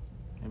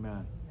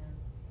 Amen.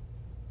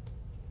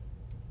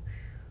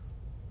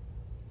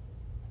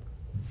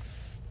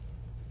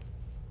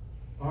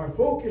 Our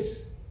focus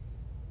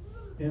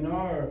and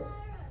our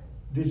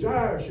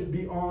desire should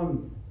be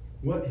on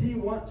what He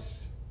wants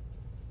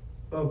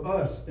of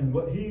us and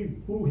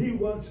who He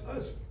wants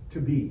us to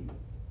be.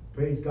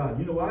 Praise God.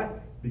 You know why?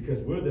 Because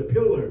we're the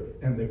pillar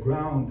and the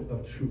ground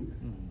of truth.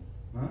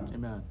 Huh?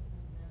 Amen.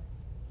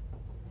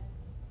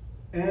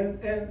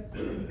 And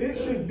it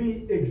should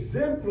be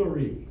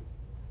exemplary.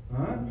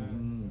 Huh?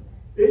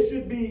 It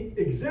should be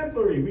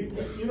exemplary.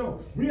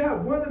 We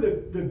have one of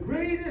the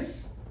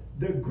greatest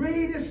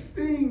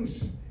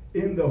things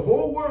in the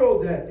whole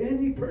world that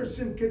any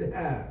person could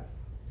have.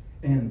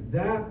 And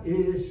that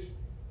is,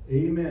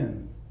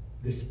 amen,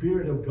 the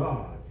Spirit of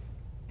God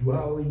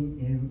dwelling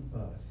in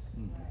us.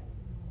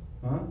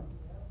 Huh?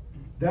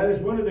 That is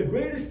one of the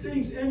greatest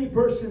things any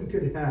person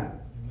could have.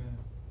 Amen.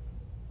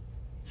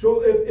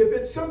 So if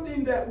it's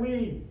something that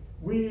we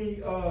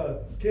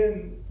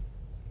can,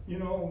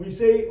 we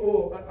say,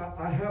 oh,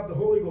 I have the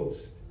Holy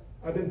Ghost.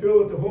 I've been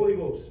filled with the Holy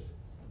Ghost.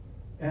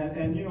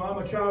 And I'm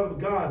a child of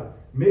God.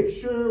 Make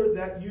sure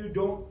that you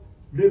don't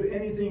live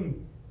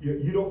anything,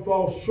 you don't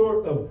fall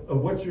short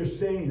of what you're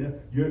saying,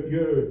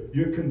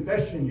 your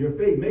confession, your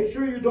faith. Make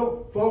sure you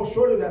don't fall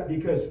short of that,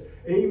 because,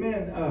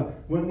 amen,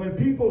 when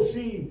people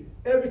see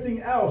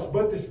everything else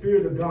but the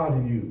Spirit of God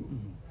in you.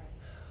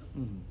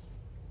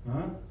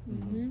 Huh?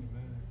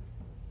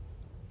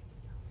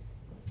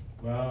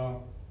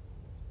 Well,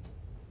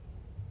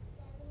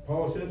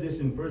 Paul said this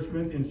in 1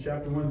 Corinthians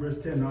chapter 1, verse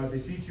 10. Now I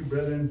beseech you,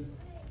 brethren,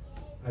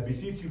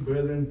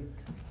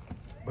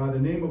 by the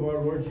name of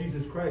our Lord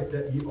Jesus Christ,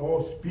 that ye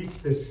all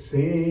speak the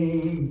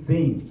same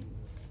thing.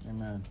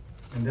 Amen.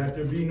 And that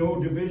there be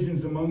no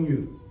divisions among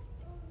you,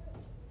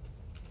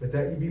 but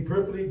that ye be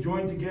perfectly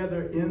joined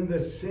together in the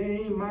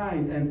same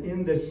mind and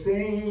in the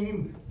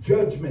same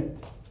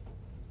judgment.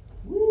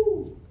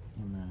 Woo!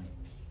 Amen.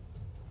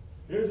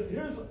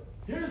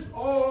 Here's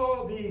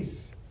all these,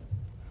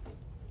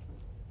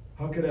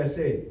 how could I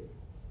say,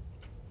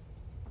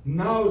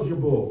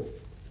 knowledgeable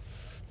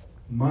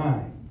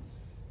minds.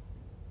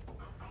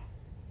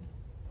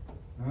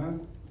 Huh?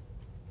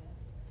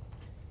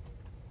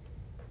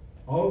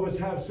 All of us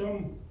have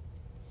some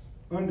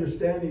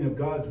understanding of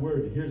God's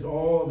Word. Here's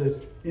all this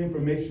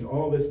information,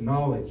 all this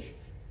knowledge.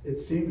 It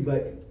seems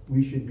like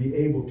we should be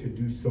able to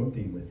do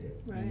something with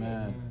it. Right.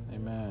 Amen.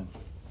 Amen.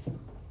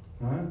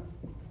 Huh?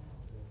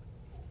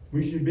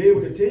 We should be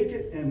able to take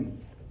it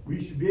and we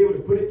should be able to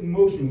put it in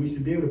motion. We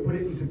should be able to put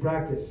it into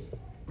practice.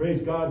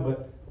 Praise God.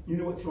 But you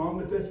know what's wrong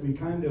with us? We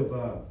kind of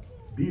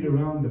beat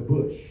around the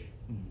bush.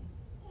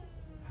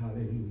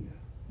 Hallelujah.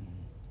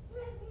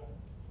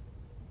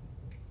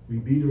 We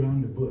beat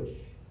around the bush.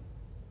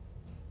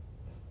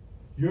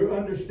 Your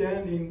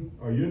understanding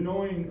or your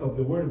knowing of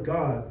the Word of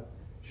God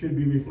should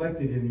be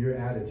reflected in your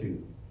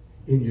attitude,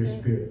 in your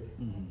spirit.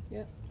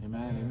 Yep.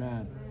 Amen.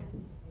 Amen.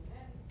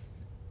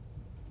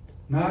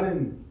 Not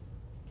in,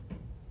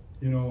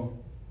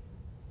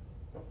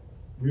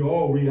 we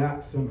all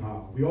react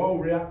somehow. We all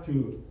react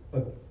to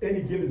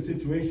any given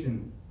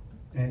situation.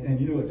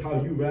 And it's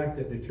how you react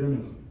that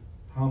determines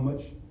how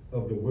much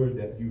of the Word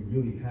that you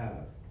really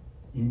have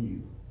in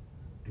you,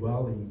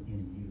 dwelling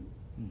in you.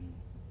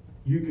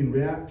 You can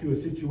react to a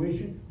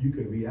situation. You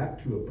can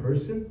react to a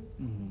person.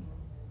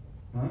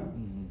 Huh?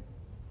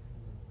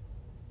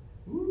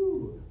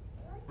 Ooh.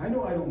 I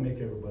know I don't make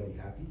everybody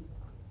happy.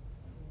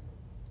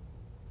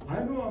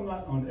 I know I'm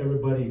not on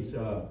everybody's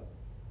I'm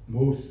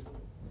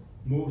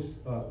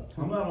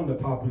not on the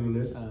popular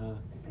list,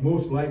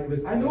 most liked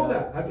list. I know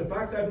that. That's a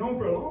fact I've known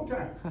for a long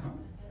time.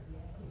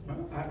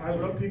 I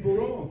rub people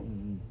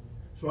wrong.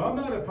 So I'm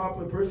not a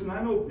popular person.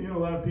 I know, a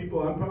lot of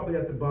people, I'm probably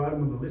at the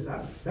bottom of the list.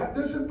 That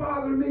doesn't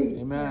bother me.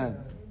 Amen.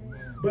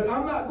 But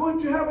I'm not going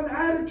to have an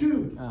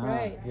attitude. Uh-huh.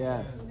 Right.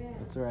 Yes.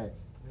 That's right.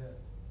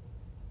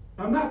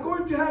 I'm not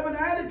going to have an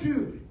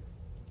attitude.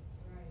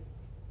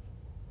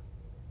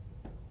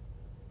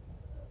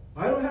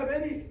 I don't have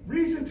any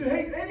reason to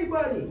hate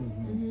anybody.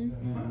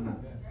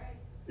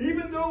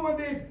 Even though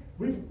when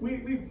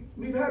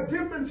we've had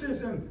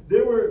differences and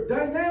there were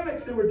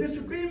dynamics, there were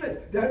disagreements,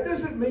 that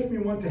doesn't make me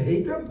want to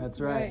hate them. That's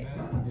right.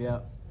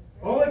 Yeah.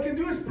 All I can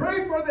do is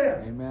pray for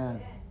them.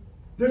 Amen.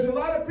 There's a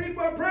lot of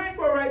people I'm praying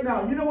for right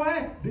now. You know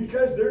why?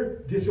 Because they're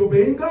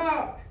disobeying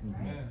God.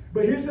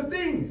 But here's the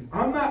thing.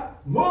 I'm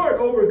not Lord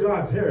over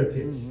God's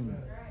heritage.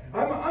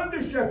 I'm an under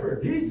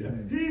shepherd. He's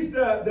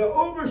the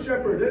over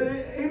shepherd.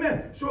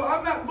 Amen. So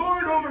I'm not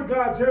Lord over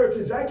God's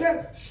heritage. I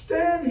can't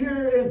stand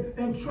here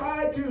and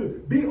try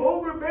to be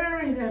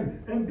overbearing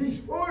and be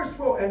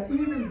forceful and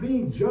even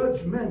being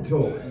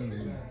judgmental.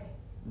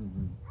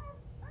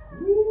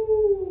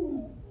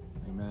 Woo.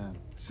 Amen.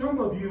 Some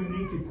of you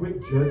need to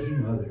quit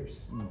judging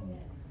others.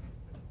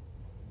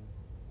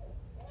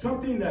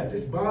 Something that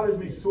just bothers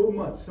me so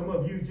much. Some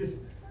of you just,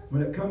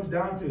 when it comes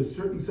down to a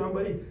certain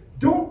somebody,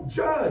 don't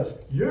judge.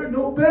 You're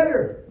no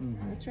better.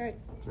 That's right.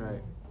 That's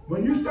right.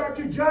 When you start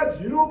to judge,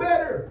 you're no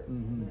better.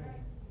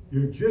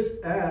 You're just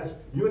as,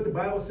 you know what the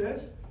Bible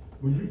says?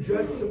 When you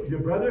judge your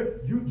brother,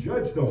 you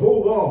judge the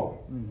whole law.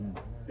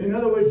 In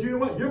other words, you know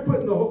what? You're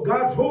putting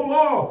God's whole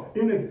law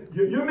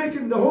you're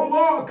making the whole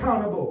law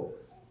accountable.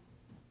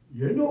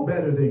 You're no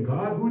better than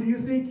God. Who do you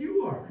think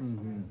you are?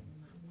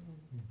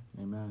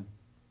 Amen.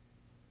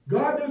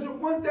 God doesn't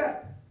want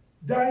that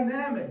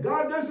dynamic.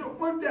 God doesn't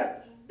want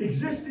that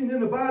existing in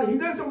the body. He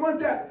doesn't want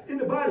that in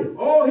the body.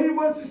 All He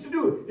wants us to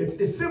do,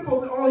 it's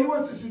simple. All He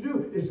wants us to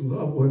do is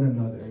love one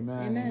another.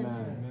 Amen.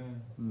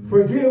 Amen.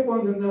 Forgive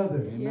one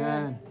another.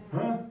 Amen.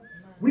 Huh?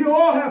 We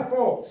all have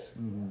faults.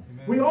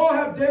 We all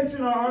have dents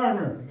in our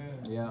armor.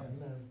 Yeah.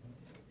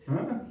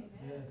 Huh?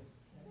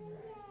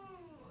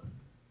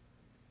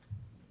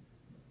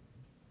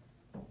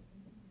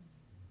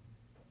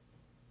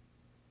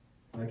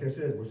 Like I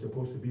said, we're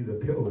supposed to be the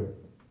pillar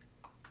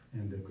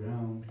and the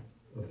ground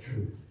of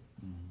truth.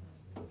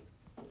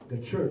 The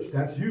church,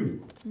 that's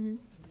you.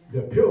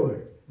 The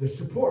pillar, the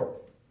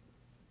support.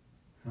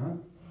 Huh?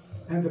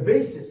 And the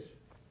basis,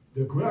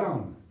 the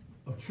ground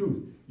of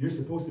truth. You're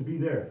supposed to be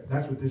there.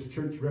 That's what this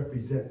church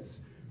represents.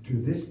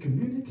 To this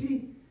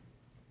community,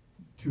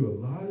 to a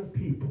lot of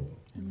people.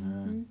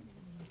 Amen.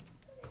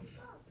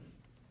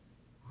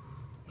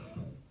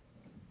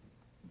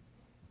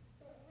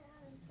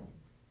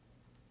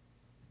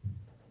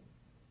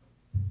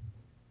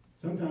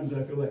 Sometimes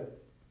I feel like,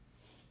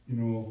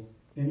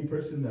 any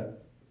person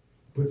that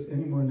puts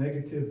any more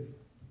negative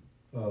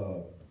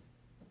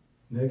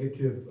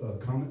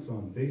comments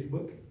on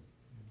Facebook,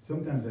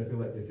 sometimes I feel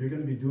like if you're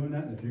going to be doing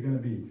that, and if you're going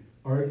to be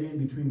arguing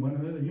between one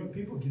another,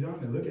 people get on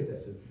and look at that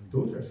and say,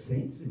 those are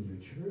saints in your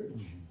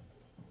church.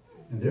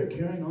 And they're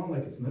carrying on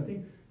like it's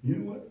nothing. You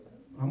know what?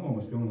 I'm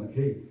almost feeling like,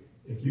 hey,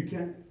 if you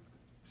can't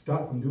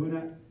stop from doing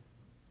that,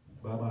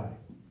 bye-bye.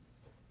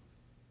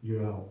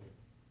 You're out.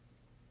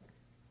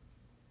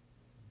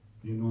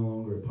 You're no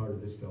longer a part of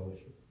this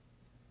fellowship.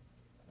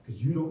 Because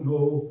you don't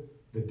know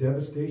the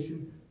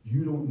devastation.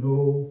 You don't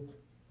know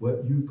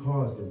what you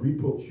caused, the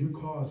reproach you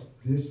caused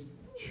this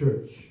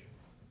church.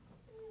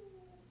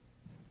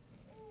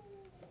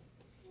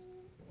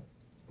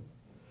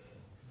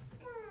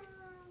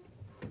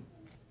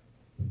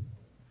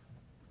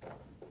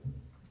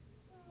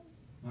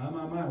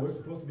 My, we're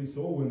supposed to be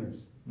soul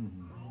winners,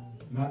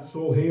 not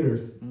soul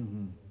haters.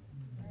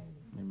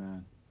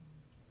 Amen.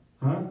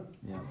 Huh?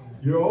 Yeah.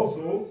 You're all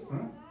souls,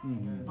 huh?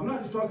 I'm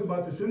not just talking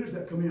about the sinners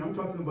that come in. I'm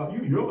talking about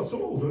you. You're all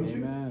souls, aren't you?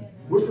 Amen.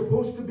 We're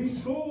supposed to be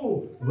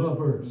soul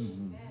lovers,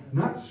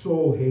 not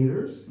soul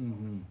haters.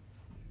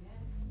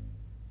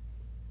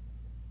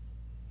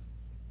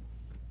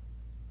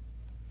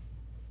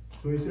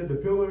 So he said the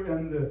pillar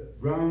and the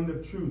ground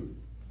of truth.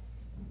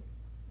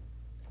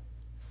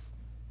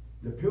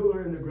 The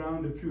pillar and the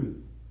ground of truth.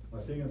 I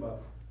was thinking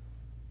about,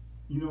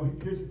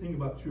 here's the thing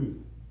about truth.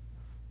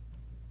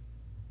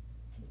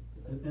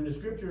 In the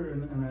scripture,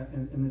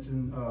 and it's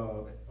in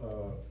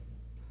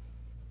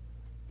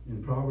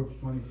Proverbs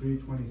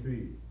 23,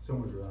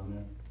 somewhere around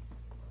there,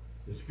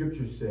 the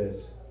scripture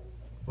says,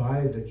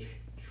 buy the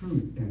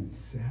truth and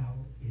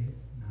sell it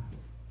not.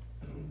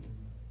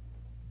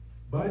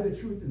 Buy the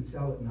truth and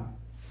sell it not.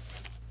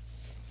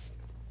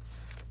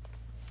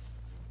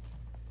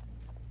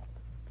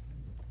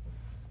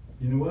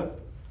 You know what?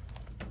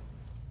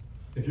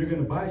 If you're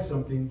going to buy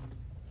something,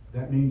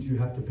 that means you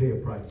have to pay a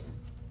price.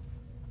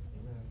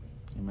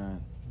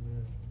 Amen.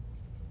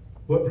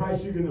 What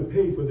price are you going to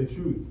pay for the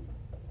truth?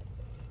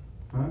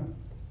 Huh?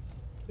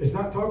 It's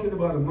not talking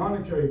about a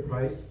monetary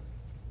price.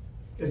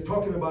 It's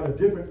talking about a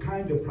different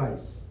kind of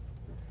price.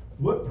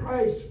 What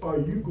price are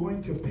you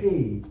going to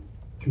pay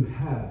to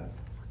have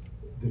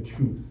the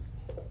truth?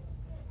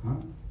 Huh?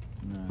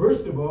 Amen.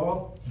 First of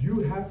all,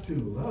 you have to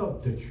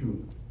love the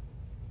truth.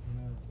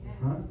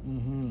 Huh?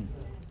 Mm-hmm.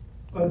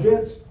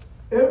 Against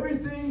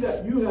everything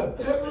that you have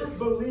ever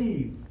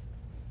believed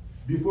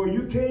before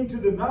you came to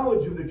the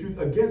knowledge of the truth,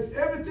 against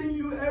everything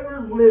you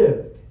ever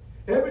lived,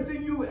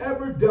 everything you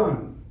ever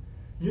done.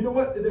 You know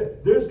what?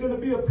 There's going to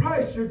be a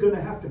price you're going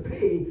to have to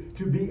pay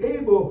to be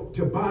able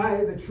to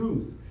buy the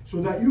truth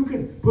so that you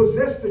can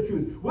possess the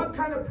truth. What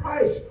kind of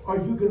price are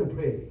you going to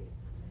pay?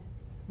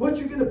 What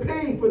you going to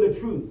pay for the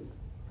truth?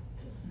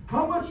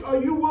 How much are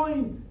you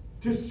willing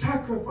to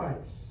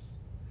sacrifice?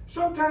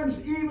 Sometimes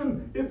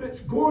even if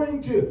it's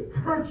going to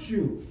hurt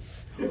you,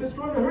 if it's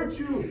going to hurt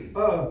you,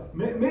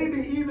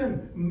 maybe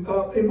even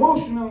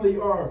emotionally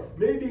or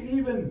maybe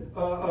even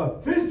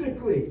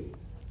physically,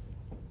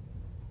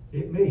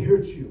 it may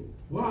hurt you.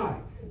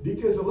 Why?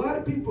 Because a lot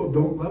of people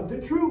don't love the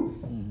truth.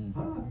 Mm-hmm.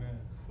 Huh?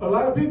 A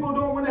lot of people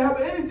don't want to have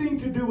anything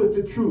to do with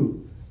the truth.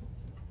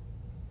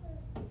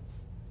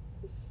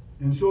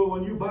 And so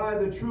when you buy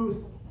the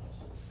truth,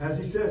 as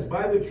he says,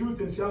 buy the truth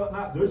and sell it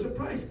not. There's a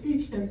price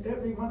each and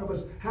every one of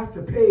us have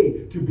to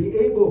pay to be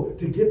able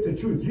to get the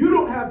truth. You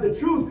don't have the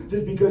truth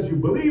just because you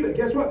believe it.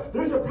 Guess what?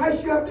 There's a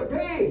price you have to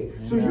pay.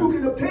 Amen. So you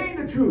can obtain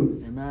the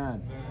truth.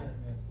 Amen.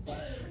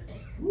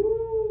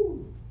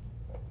 Woo.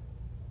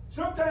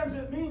 Sometimes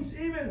it means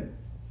even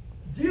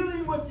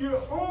dealing with your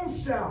own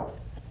self,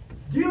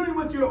 dealing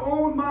with your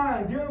own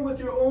mind, dealing with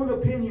your own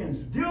opinions,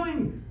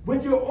 dealing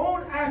with your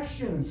own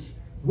actions.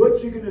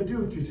 What you're going to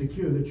do to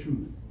secure the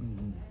truth.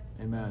 Mm-hmm.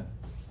 Amen.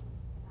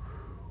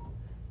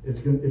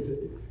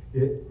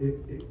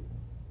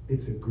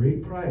 It's a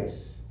great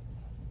price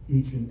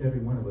each and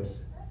every one of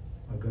us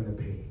are going to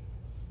pay.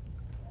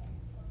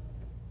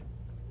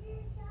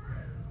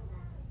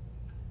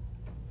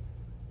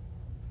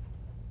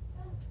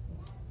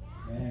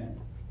 Man,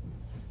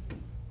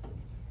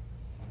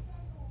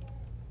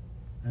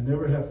 I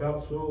never have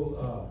felt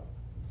so,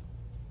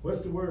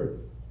 what's the word?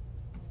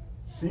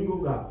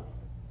 Singled out.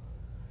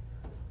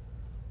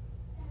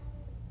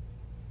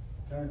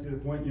 Kind of to the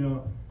point, you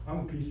know,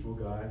 I'm a peaceful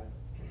guy.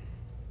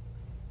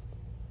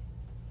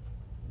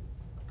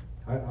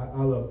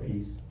 I love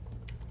peace.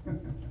 I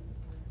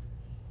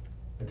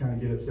kind of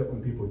get upset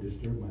when people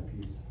disturb my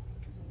peace.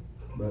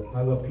 But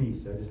I love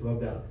peace. I just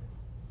love that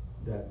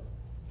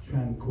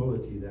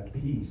tranquility, that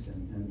peace,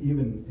 and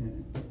even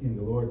in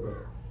the Lord.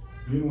 But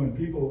you know, when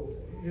people,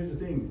 here's the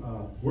thing,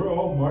 we're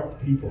all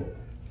marked people.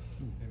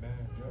 Amen.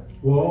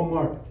 We're all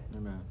marked.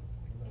 Amen.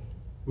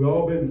 We've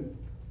all been,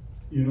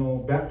 you know,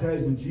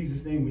 baptized in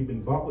Jesus' name. We've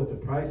been bought with a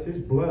price. His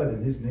blood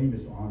and his name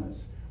is on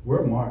us.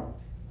 We're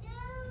marked.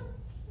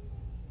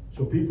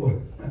 So people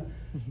know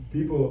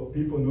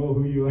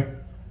who you are.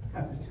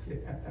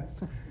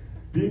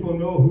 People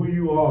know who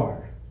you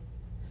are.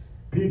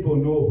 People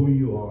know who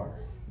you are.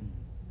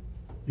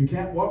 You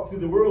can't walk through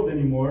the world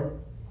anymore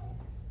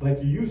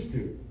like you used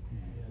to.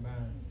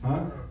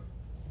 Huh?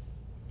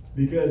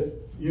 Because,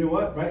 you know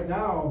what? Right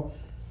now,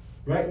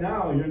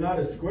 you're not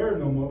a square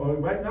no more. Or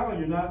right now,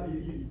 you're not.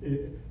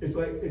 It's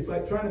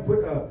like trying to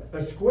put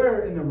a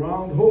square in a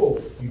round hole.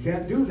 You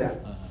can't do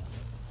that.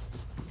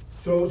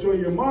 So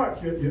you're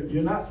marked.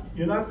 You're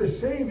not the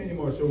same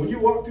anymore. So when you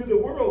walk through the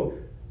world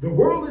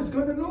is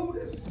going to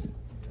notice.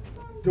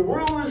 The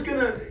world is going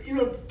to, you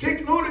know,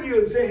 take note of you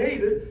and say,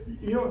 hey,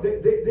 you know,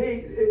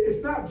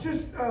 it's not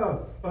just,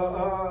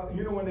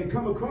 you know, when they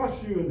come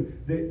across you and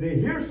they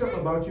hear something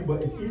about you,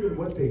 but it's even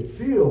what they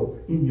feel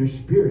in your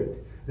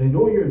spirit. They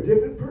know you're a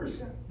different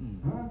person.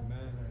 Huh?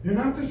 You're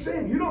not the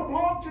same. You don't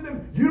belong to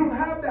them. You don't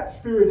have that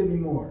spirit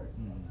anymore.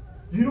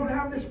 You don't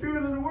have the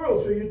spirit of the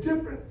world, so you're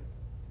different.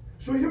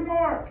 So you're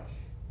marked.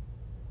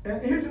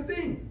 And here's the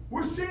thing.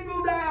 We're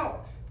singled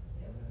out.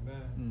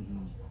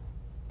 Mm-hmm.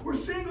 We're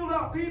singled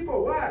out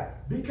people. Why?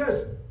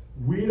 Because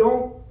we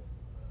don't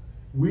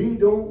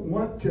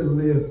want to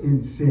live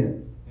in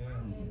sin.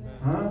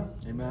 Huh?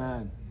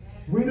 Amen.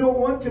 We don't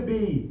want to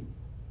be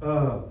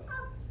live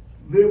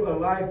a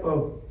life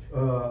of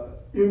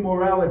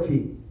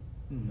immorality.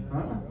 Mm-hmm.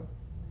 Huh?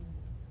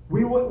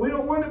 We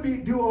don't want to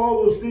do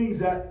all those things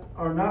that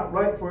are not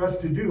right for us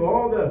to do.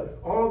 All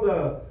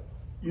the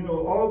you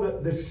know, all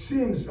the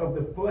sins of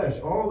the flesh,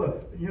 all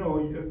the, you know,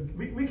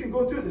 we can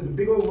go through it. There's a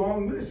big old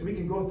long list. We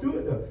can go through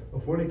it.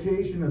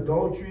 Fornication,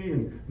 adultery,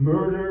 and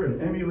murder,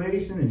 and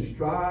emulation, and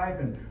strife,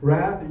 and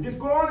wrath. And just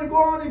go on and go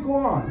on and go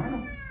on. Huh?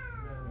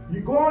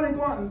 You go on and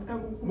go on.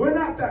 And we're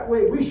not that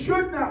way. We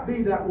should not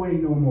be that way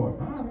no more.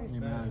 Huh?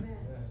 Amen.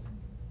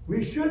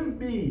 We shouldn't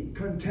be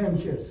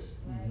contentious.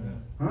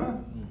 Mm-hmm. Huh?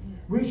 Mm-hmm.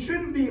 We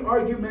shouldn't be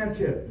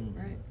argumentative. Mm-hmm.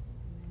 Right.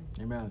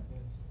 Amen.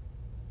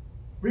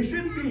 We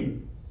shouldn't be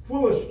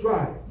full of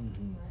strife.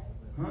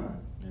 Mm-hmm. Huh?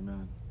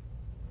 Amen.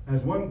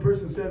 As one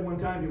person said one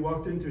time, he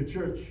walked into a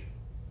church.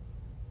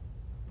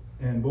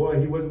 And boy,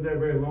 he wasn't there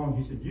very long.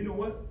 He said, you know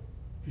what?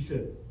 He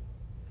said,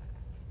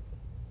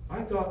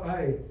 I thought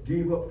I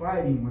gave up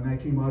fighting when I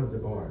came out of the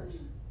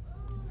bars.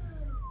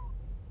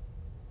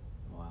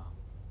 Wow.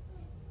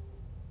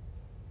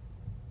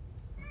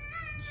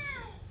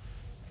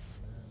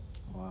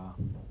 Wow.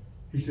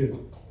 He said,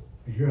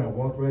 and here I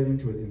walked right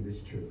into it in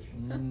this church.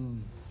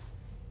 Mm.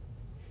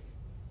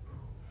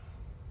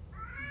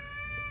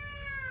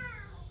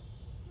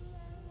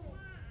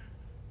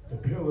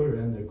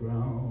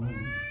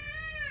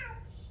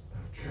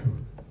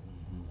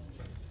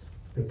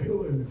 The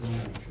pillar and the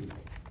ground of truth.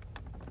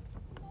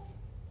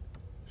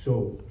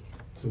 So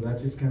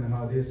that's just kind of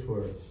how it is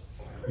for,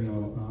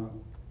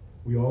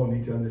 we all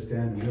need to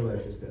understand and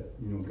realize just that,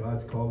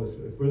 God's called us,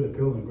 if we're the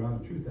pillar and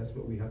ground of truth, that's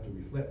what we have to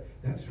reflect.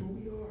 That's who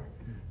we are.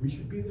 We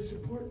should be the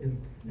support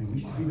and we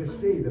should be the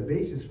stay, the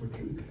basis for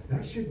truth.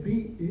 That should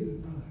be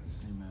in us.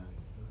 Amen.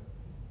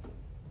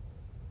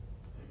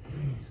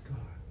 Praise God.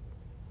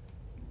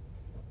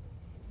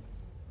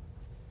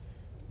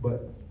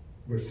 But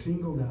we're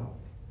singled out.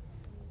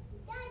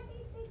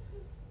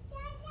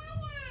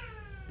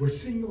 We're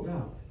singled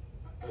out.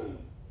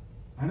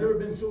 I've never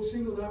been so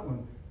singled out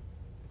when,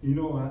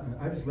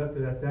 I just left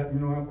it at that,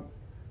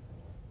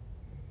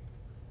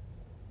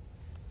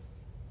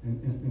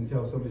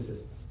 until somebody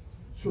says,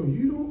 so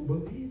you don't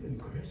believe in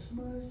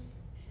Christmas?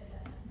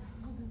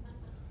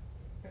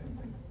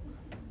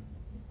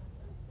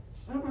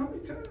 I don't know how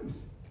many times.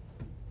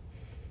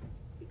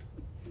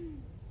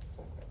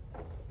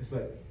 It's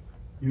like,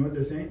 you know what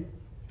they're saying?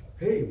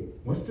 Hey,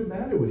 what's the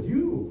matter with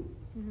you?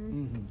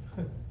 Mm-hmm.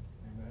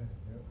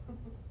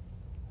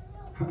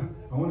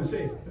 I want to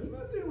say, there's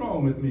nothing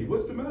wrong with me.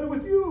 What's the matter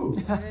with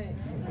you?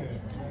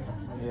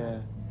 Yeah.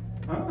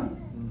 Huh?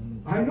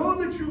 Mm-hmm. I know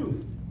the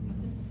truth.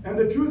 And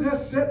the truth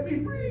has set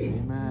me free.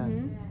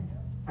 Amen.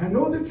 I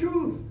know the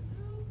truth.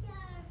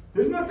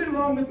 There's nothing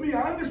wrong with me.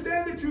 I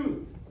understand the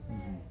truth.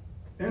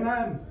 Mm-hmm. And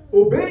I'm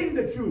obeying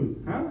the truth.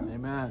 Huh?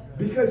 Amen.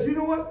 Because you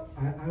know what?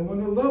 I want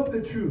to love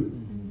the truth.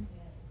 Mm-hmm.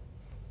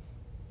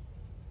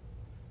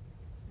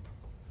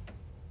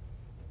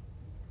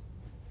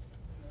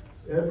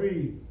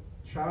 Every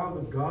child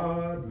of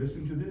God,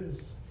 listen to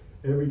this.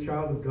 Every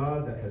child of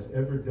God that has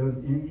ever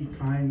done any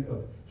kind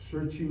of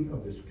searching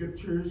of the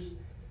scriptures,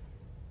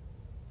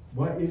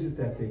 why is it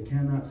that they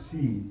cannot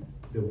see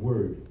the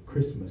word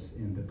Christmas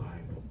in the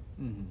Bible?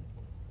 Mm-hmm.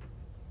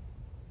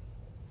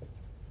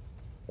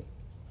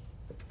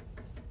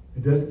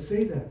 It doesn't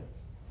say that.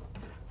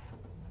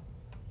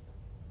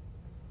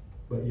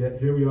 But yet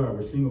here we are.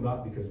 We're singled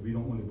out because we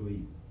don't want to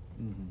believe.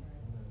 Mm-hmm.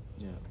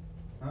 Yeah.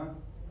 Huh?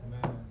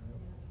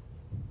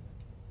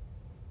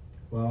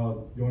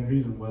 Well, the only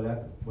reason why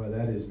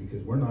that is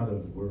because we're not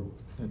of the world.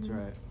 That's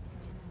right.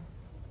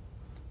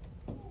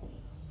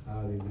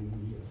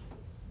 Hallelujah.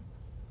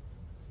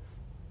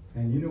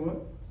 And you know what?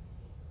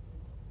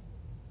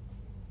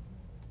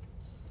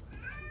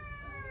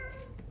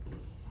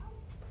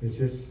 It's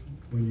just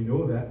when you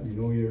know that, you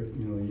know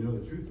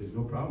the truth. There's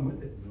no problem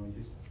with it.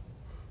 Just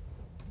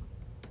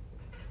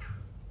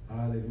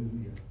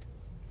hallelujah.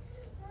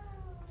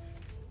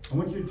 I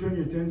want you to turn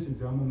your attention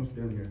to. I'm almost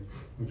done here.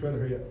 I'm trying to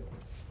hurry up.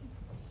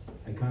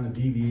 I kind of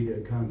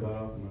deviated. I kind of got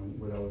off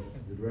on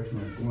the direction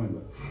I was going.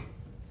 But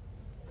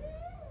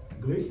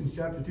Galatians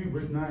chapter 2,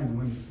 verse 9.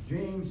 When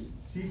James,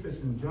 Cephas,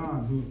 and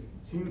John, who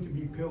seemed to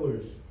be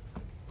pillars,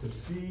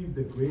 perceived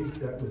the grace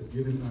that was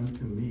given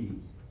unto me,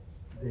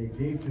 they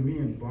gave to me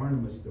and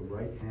Barnabas the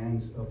right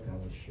hands of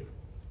fellowship.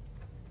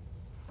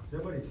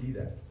 Does everybody see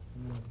that?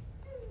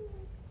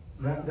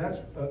 That's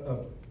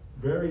a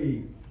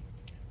very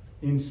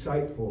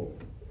insightful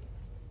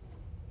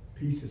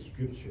piece of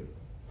scripture.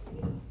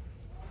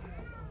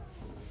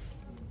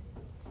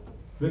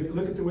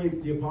 Look at the way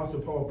the Apostle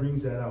Paul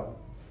brings that out.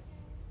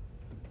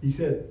 He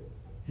said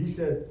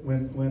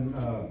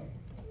when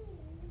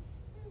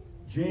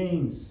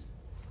James,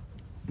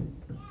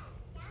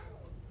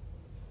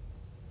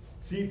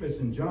 Cephas,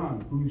 and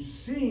John, who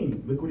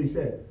seemed, look what he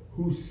said,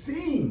 who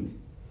seemed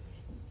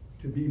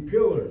to be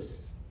pillars.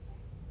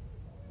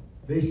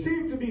 They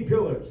seemed to be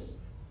pillars.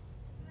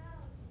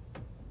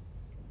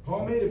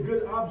 Paul made a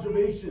good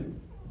observation.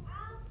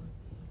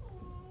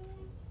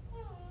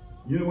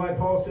 You know why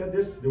Paul said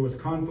this? There was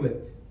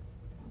conflict.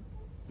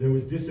 There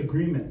was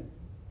disagreement.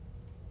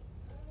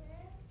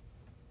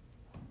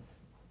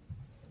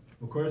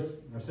 Of course,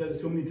 I've said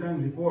it so many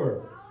times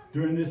before.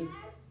 During this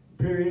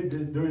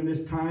period, during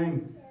this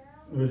time,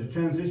 there was a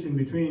transition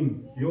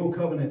between the old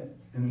covenant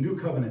and the new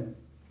covenant.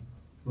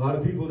 A lot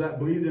of people that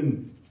believed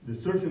in the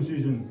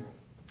circumcision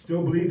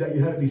still believed that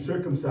you had to be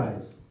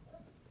circumcised.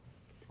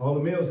 All the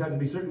males had to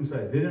be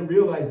circumcised. They didn't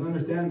realize and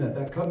understand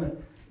that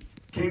covenant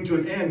came to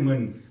an end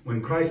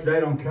when Christ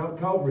died on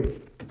Calvary.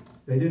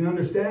 They didn't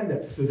understand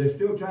that, so they're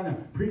still trying to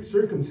preach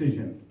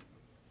circumcision.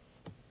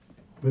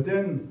 But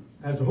then,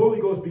 as the Holy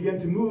Ghost began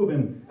to move,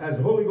 and as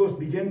the Holy Ghost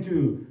began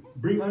to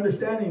bring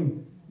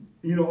understanding,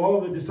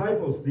 all the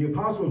disciples, the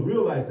apostles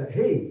realized that,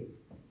 hey,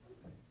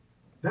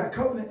 that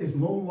covenant is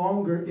no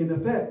longer in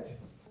effect.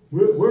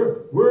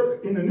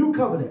 We're in a new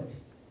covenant.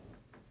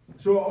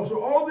 So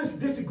all this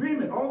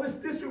disagreement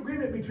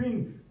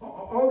between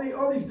all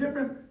these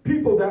different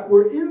people that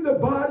were in the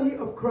body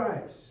of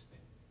Christ,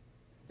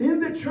 in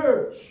the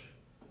church,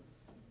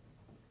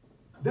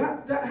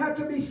 that had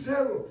to be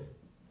settled.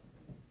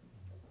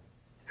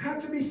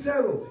 Had to be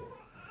settled.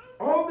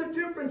 All the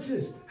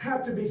differences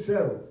had to be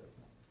settled.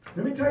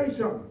 Let me tell you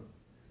something.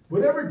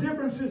 Whatever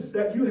differences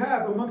that you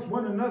have amongst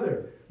one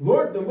another, the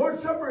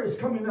Lord's Supper is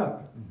coming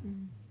up.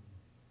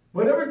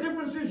 Whatever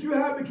differences you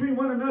have between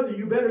one another,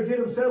 you better get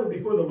them settled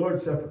before the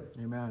Lord's Supper.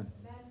 Amen.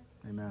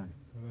 Amen.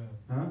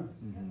 Huh?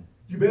 Mm-hmm.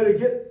 You better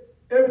get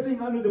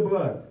everything under the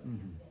blood.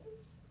 Mm-hmm.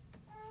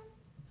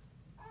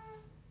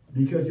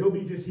 Because you'll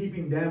be just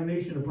heaping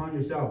damnation upon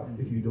yourself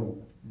if you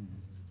don't.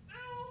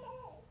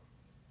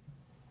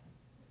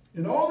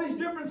 And all these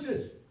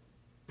differences,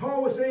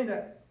 Paul was saying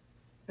that.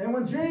 And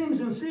when James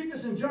and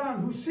Cephas and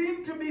John, who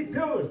seemed to be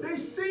pillars, they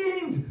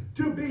seemed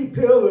to be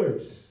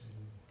pillars.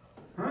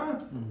 Huh?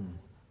 Mm-hmm.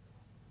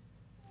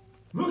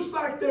 Looks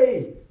like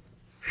they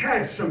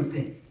had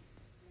something.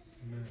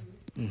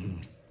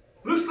 Mm-hmm.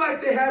 Looks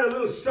like they had a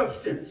little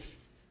substance.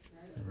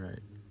 Right.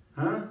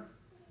 Huh?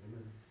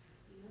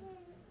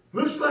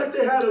 Looks like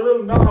they had a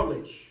little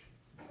knowledge.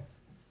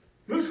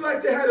 Looks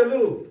like they had a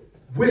little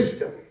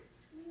wisdom.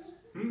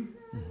 Hmm?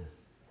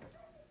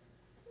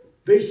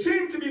 They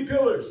seem to be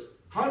pillars.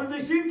 How did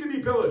they seem to be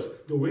pillars?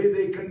 The way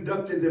they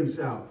conducted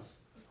themselves.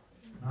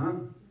 Huh?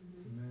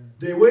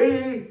 The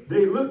way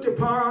they looked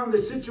upon the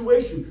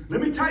situation.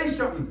 Let me tell you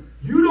something.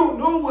 You don't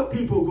know what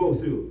people go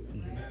through.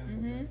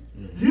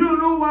 You don't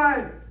know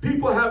why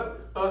people have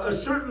a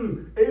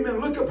certain, amen,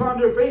 look upon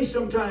their face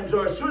sometimes,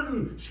 or a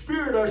certain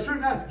spirit, or a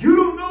certain, you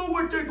don't know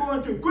what they're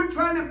going through. Quit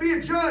trying to be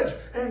a judge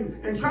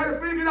and try to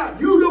figure it out.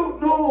 You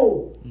don't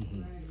know.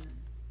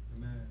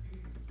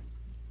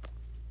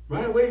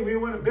 Right away, we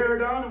want to bear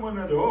down on one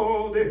another.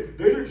 Oh, they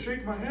didn't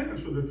shake my hand,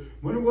 so they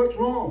wonder what's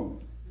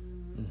wrong.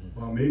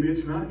 Well, maybe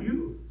it's not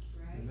you.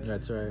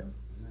 That's right.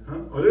 Huh?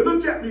 Or they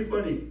look at me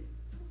funny.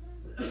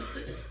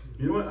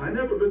 You know what? I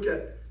never look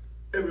at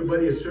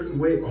everybody a certain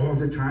way all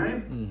the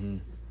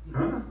time.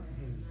 Huh?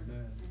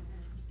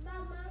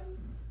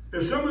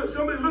 If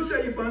somebody looks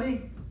at you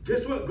funny,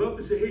 guess what? Go up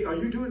and say, hey, are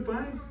you doing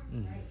fine?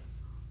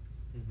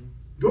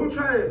 Don't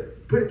try to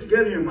put it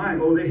together in your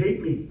mind. Oh, they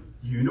hate me.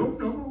 You don't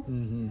know.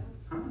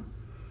 Huh?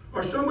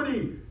 Or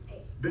somebody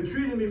been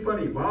treating me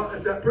funny. Well,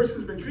 if that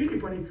person's been treating you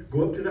funny,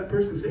 go up to that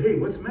person and say, hey,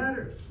 what's the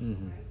matter?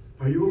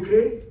 Are you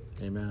okay?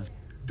 Amen.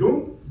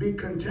 Don't be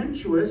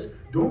contentious.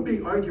 Don't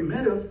be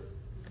argumentative.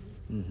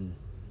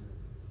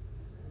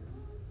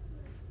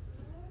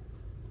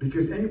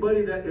 Because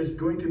anybody that is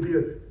going to be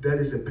that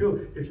is a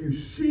pillar, if you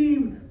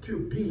seem to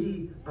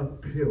be a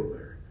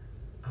pillar,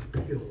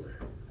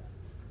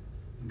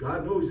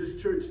 God knows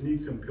this church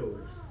needs some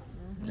pillars.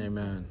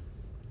 Amen.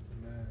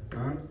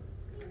 Huh?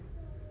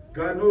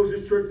 God knows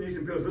this church needs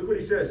some pillars. Look what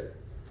he says.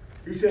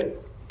 He said,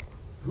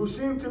 who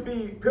seemed to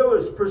be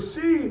pillars,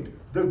 perceived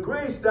the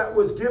grace that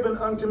was given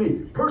unto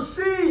me.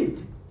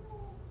 Perceived.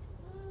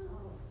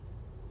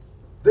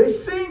 They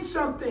seen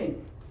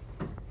something.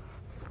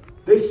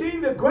 They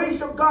seen the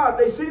grace of God.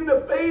 They seen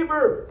the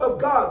favor of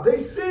God.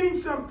 They seen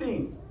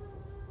something.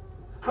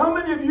 How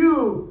many of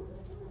you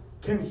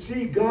can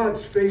see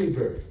God's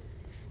favor?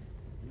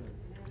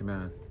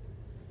 Amen.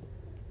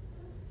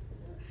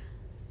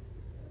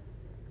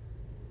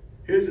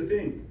 Here's the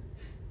thing.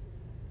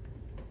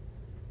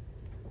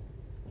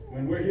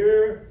 When we're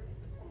here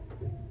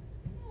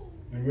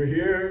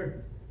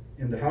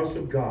in the house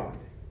of God,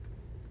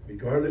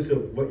 regardless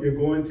of what you're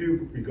going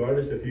through,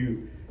 regardless if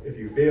you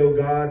fail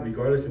God,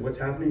 regardless of what's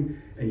happening,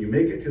 and you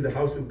make it to the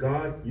house of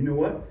God, you know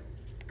what?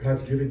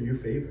 God's given you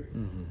favor.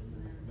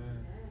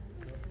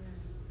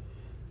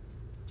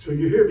 So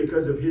you're here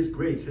because of His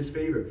grace, His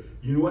favor.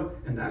 You know what?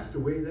 And that's the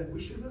way that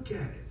we should look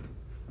at it.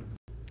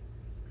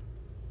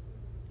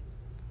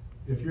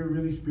 If you're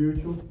really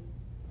spiritual,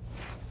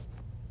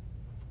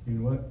 you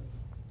know what?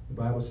 The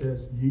Bible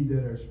says, ye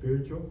that are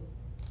spiritual,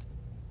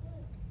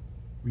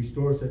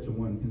 restore such a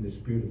one in the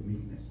spirit of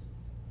meekness.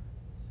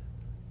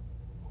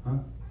 Huh?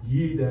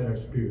 Ye that are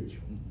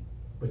spiritual.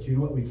 But you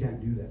know what? We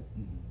can't do that.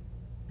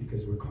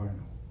 Because we're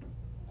carnal.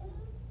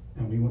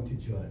 And we want to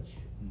judge.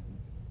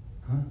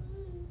 Huh?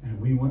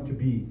 And we want to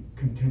be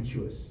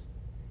contentious.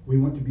 We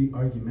want to be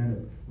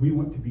argumentative. We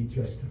want to be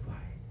justified.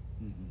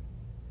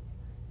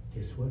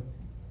 Guess what?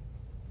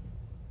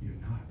 You're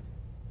not.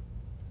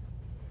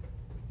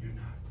 You're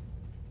not.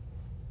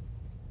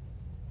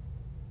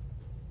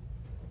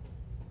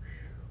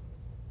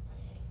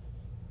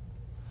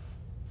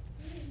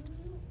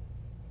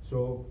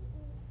 So,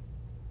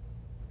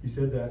 he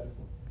said that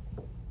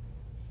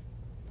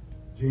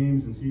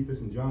James and Cephas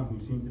and John, who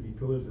seemed to be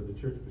pillars of the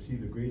church,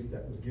 perceived the grace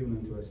that was given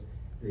unto us.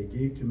 They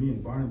gave to me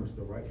and Barnabas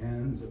the right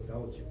hands of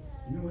fellowship.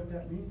 You know what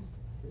that means?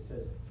 It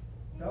says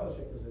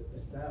fellowship was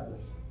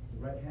established.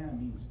 The right hand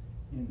means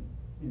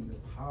in the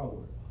power.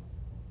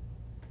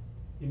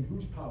 In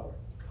whose power?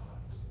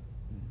 God's.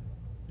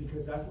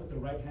 Because that's what the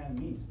right hand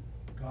means.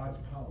 God's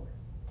power.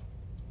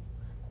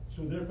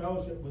 So their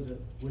fellowship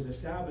was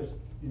established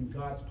in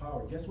God's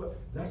power. Guess what?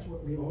 That's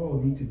what we all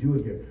need to do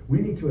here. We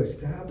need to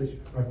establish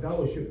our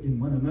fellowship in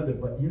one another.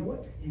 But you know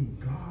what? In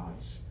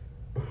God's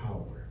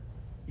power.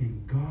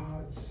 In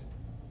God's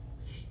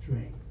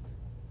strength.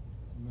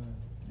 Amen.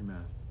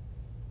 Amen.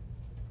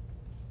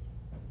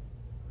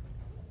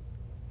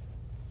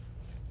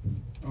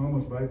 I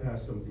almost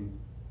bypassed something.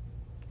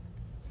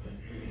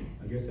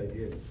 I guess I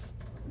did.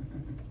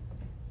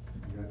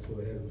 I got so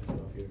ahead of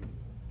myself here.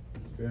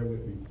 Just bear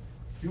with me.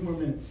 A few more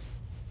minutes.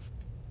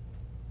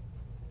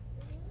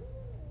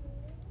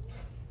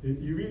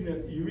 You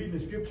read the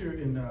scripture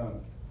in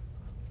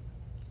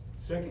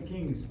 2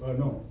 Kings,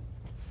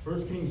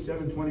 1 Kings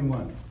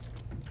 7:21.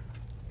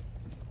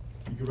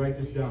 You can write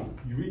this down.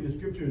 You read the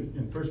scripture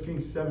in 1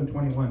 Kings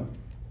 7:21.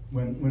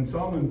 When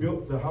Solomon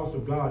built the house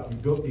of God, he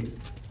built these,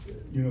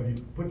 he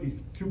put these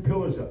two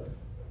pillars up.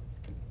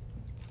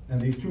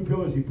 And these two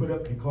pillars he put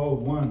up, he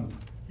called one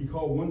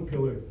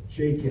pillar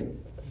Jacob.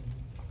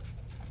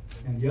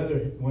 And the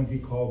other one he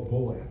called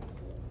Boaz.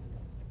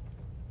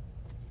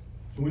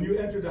 So when you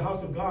entered the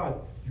house of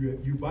God,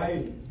 you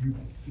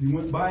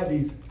went by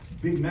these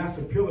big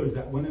massive pillars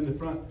that went in the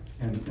front,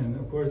 and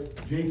of course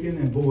Jacob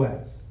and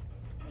Boaz.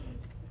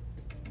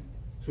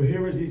 So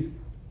here is these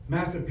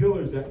massive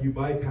pillars that you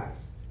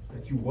bypassed,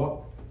 that you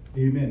walk,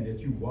 amen, that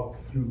you walk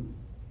through.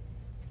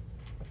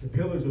 The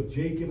pillars of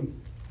Jacob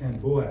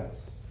and Boaz.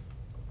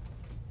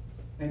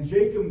 And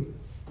Jacob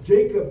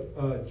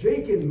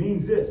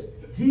means this: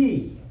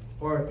 he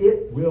or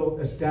it will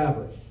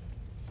establish.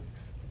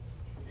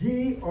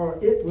 He or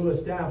it will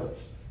establish.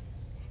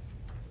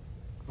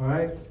 All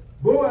right?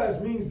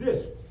 Boaz means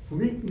this: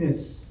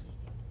 fleetness.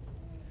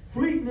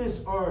 Fleetness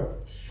or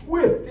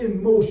swift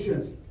in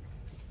motion.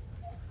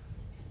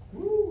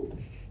 Woo.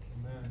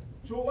 Amen.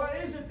 So why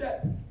is it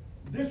that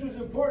this was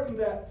important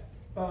that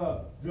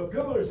the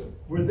pillars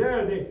were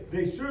there?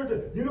 They served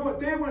it. You know what?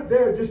 They weren't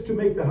there just to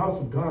make the house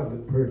of God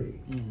look pretty.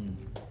 Mm-hmm.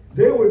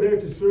 They were there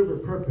to serve a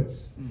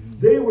purpose. Mm-hmm.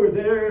 They were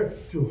there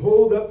to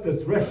hold up the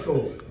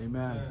threshold.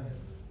 Amen.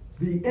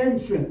 The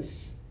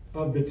entrance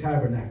of the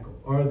tabernacle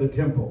or the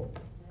temple.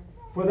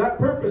 For that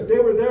purpose, they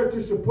were there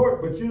to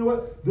support. But you know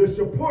what? The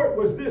support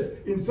was this,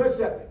 in such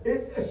that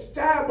it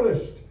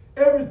established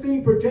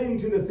everything pertaining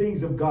to the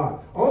things of God.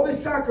 All the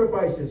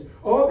sacrifices,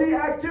 all the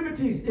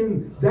activities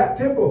in that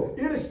temple,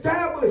 it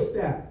established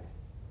that.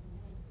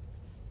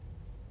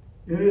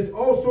 And it has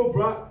also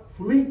brought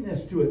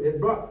fleetness to it. It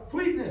brought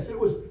fleetness. It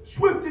was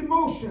swift in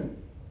motion.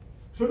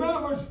 So in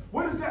other words,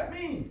 what does that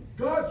mean?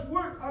 God's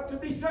work ought to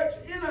be such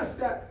in us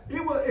that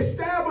it will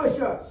establish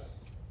us.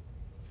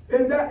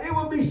 And that it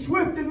will be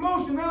swift in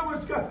motion. In other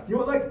words, God,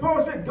 like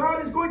Paul said,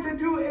 God is going to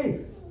do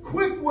a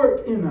quick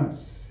work in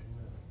us.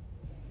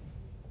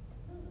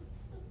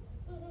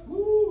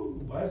 Woo!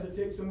 Why does it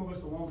take some of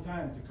us a long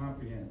time to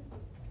comprehend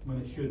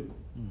when it shouldn't?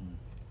 Mm-hmm.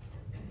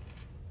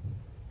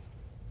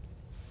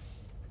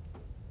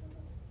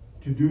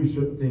 To do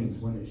certain things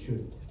when it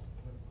shouldn't.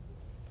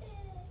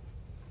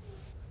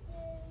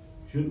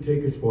 Shouldn't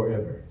take us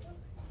forever.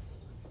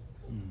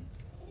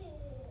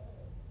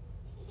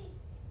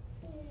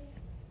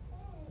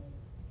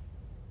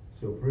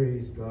 So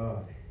praise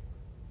God.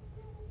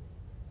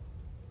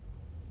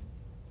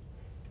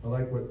 I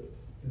like what,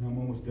 and I'm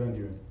almost done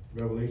here.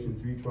 Revelation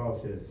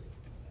 3:12 says,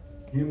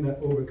 "Him that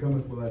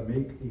overcometh will I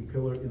make a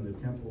pillar in the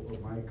temple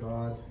of my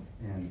God,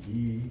 and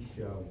he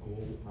shall go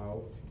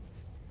out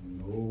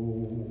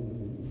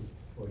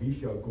he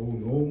shall go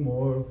no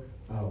more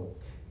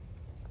out."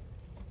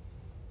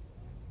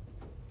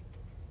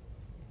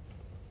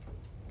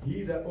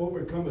 He that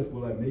overcometh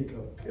will I make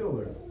a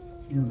pillar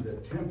in the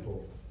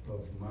temple of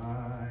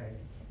my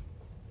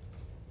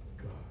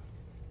God.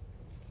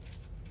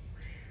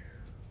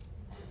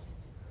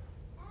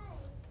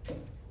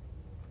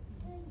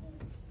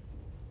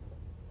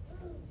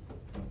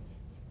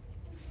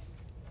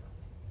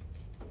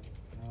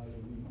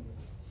 Hallelujah.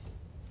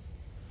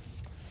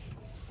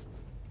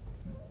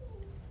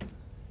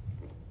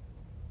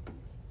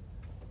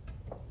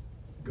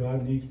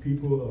 God needs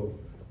people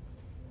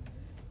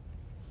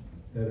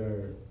that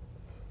are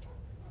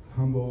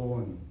humble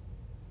and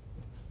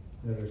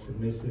that are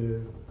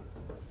submissive,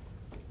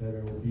 that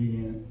are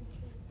obedient.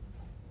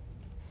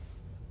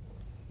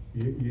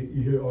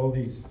 You hear all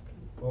these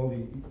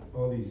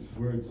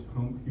words: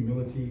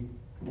 humility,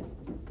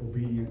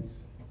 obedience,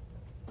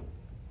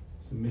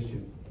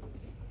 submission,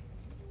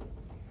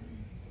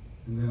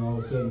 and then all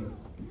of a sudden,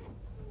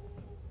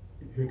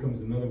 here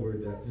comes another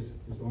word that just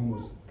is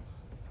almost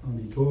on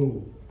the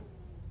total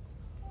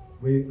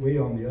way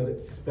on the other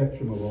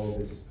spectrum of all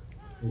this.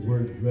 The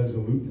word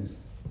resoluteness.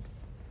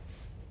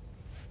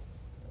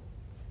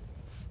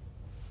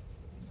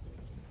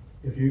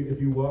 If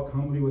you walk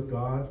humbly with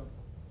God,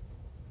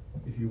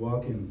 if you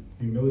walk in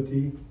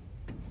humility,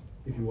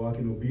 if you walk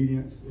in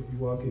obedience,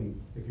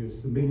 if you're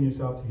submitting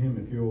yourself to Him,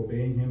 if you're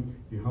obeying Him,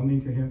 you're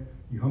humbling to Him,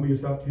 you humble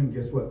yourself to Him,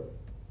 guess what?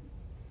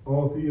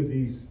 All three of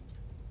these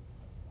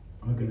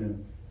are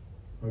going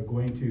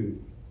to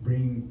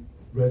bring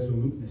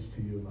resoluteness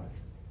to your life.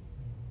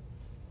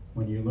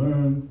 When you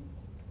learn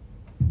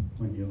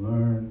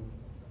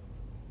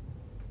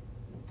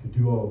to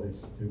do all this,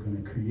 they're going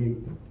to create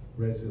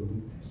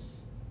resoluteness.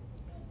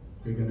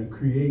 They're going to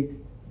create,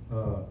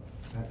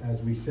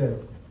 as we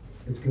said,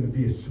 it's going to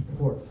be a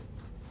support.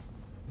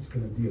 It's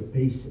going to be a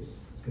basis.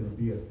 It's going to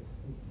be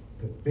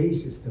the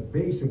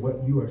base of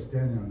what you are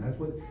standing on. That's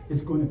what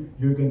it's going to.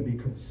 You're going to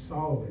become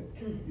solid.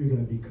 You're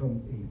going to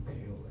become a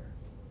pillar.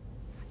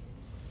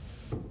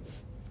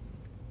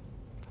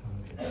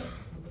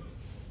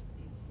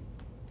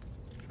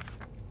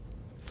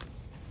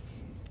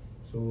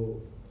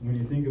 So when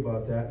you think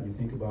about that, and you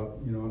think about,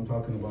 I'm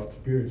talking about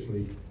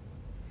spiritually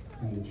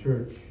in the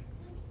church.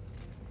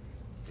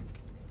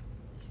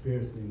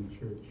 Spiritually in the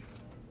church.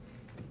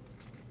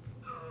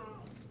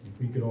 If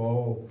we could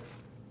all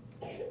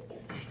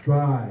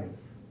strive,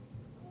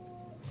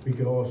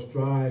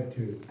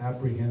 to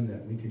apprehend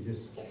that, we could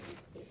just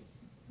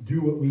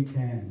do what we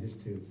can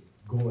just to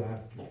go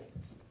after it.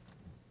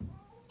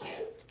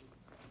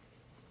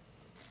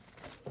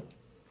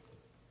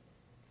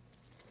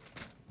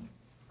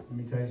 Let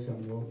me tell you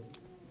something, though.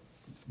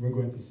 We're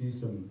going to see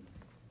some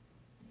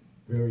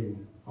very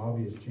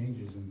obvious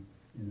changes in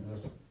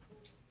us,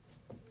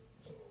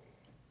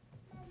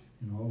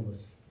 in all of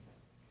us.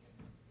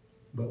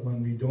 But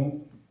when we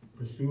don't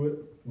pursue it,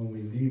 when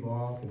we leave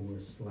off and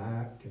we're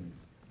slack and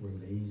we're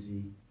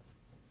lazy,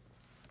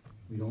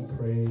 we don't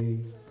pray,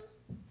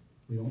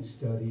 we don't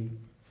study,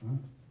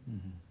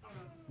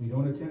 we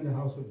don't attend the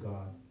house of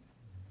God,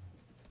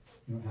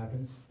 you know what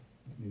happens?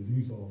 We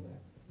lose all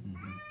that.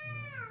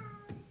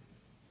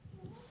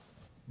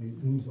 We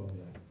lose all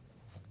that.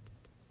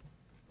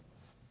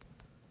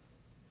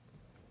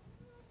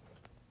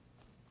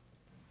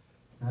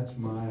 That's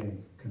my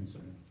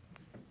concern.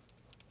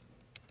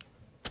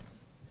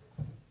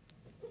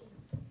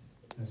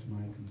 That's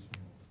my concern.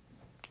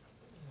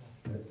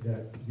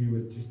 That you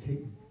would just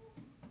take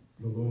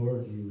the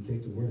Lord, you would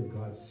take the Word of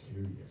God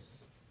serious.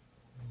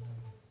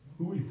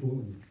 Who are we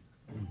fooling?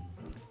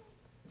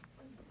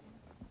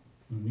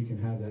 When we can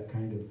have that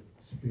kind of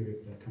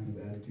spirit, that kind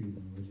of attitude,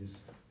 and we're just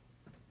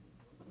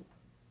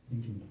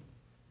thinking.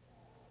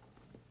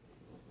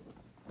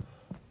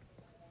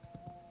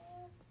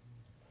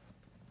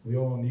 We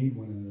all need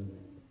one another.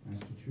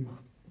 That's the truth.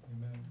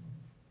 Amen.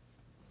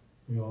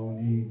 We all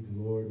need the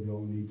Lord. We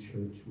all need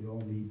church. We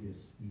all need this.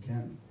 We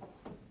can't.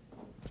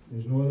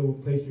 There's no other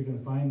place you're going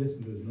to find this,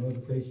 and there's no other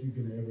place you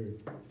can ever,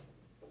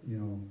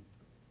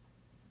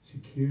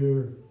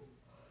 secure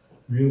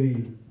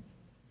really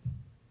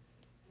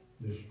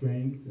the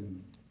strength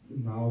and the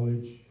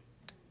knowledge,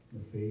 the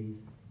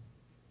faith,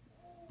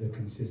 the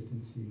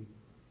consistency,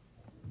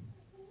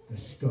 the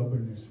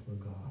stubbornness for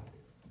God.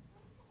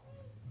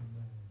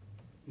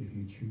 If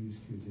you choose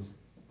to just,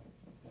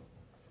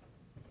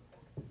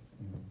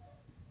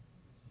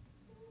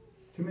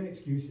 too many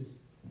excuses.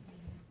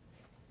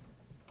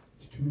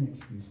 There's too many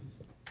excuses.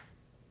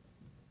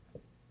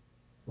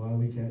 Why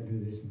we can't do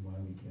this and why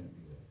we can't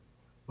do that.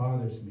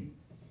 Bothers me.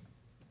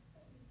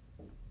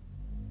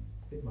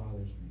 It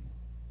bothers me.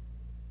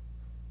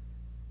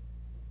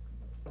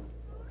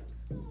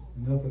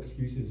 Enough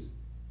excuses.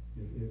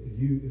 If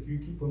you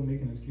keep on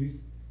making an excuse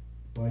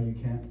why you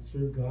can't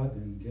serve God,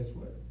 then guess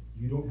what?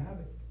 You don't have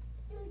it.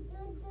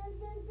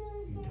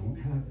 You don't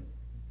have it.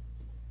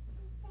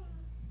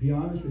 Be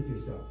honest with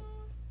yourself.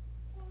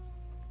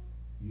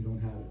 You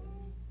don't have it.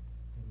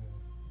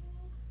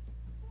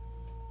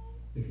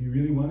 If you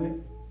really want it,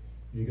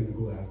 you're going to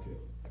go after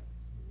it.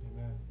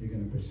 You're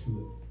going to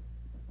pursue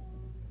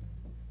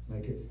it.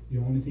 Like it's the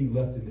only thing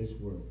left in this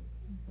world.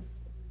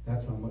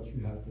 That's how much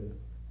you have to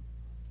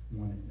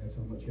want it. That's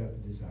how much you have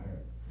to desire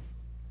it.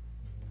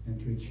 And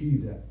to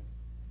achieve that,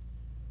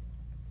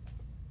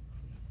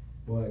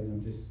 boy,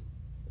 I'm just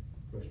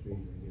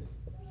frustrated, I guess.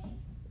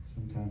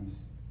 Sometimes,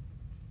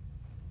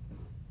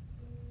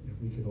 if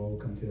we could all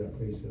come to that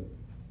place of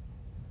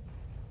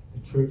the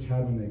church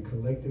having a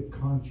collective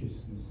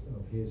consciousness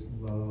of His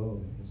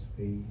love and His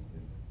faith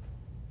and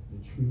the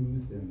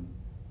truth and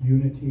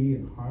unity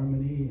and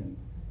harmony and,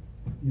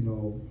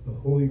 the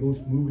Holy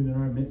Ghost moving in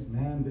our midst,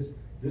 man,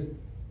 the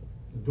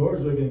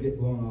doors are going to get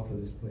blown off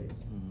of this place.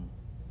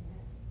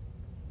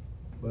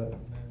 But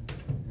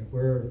if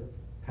we're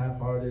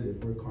half-hearted,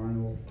 if we're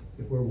carnal,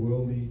 if we're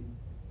worldly,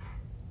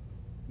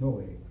 no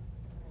way.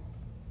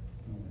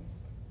 No way.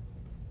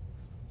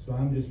 So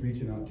I'm just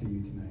reaching out to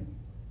you tonight.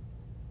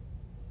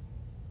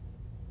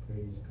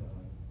 Praise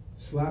God.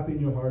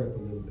 Slapping your heart up a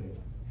little bit.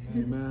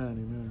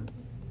 Amen.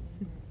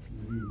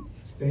 Maybe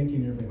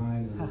spanking your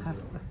behind a little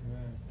bit.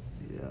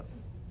 Yeah.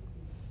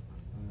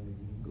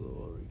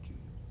 Glory to you.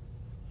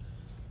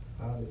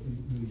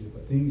 Hallelujah.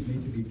 But things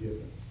need to be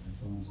different.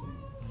 That's all I'm saying.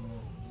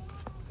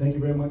 Thank you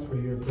very much for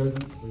your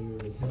presence, for your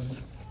attendance.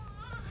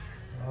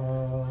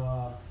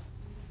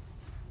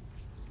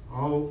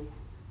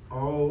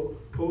 I'll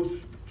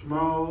post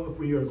tomorrow if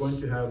we are going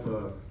to have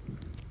a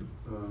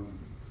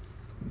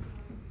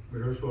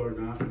rehearsal or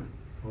not.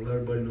 I'll let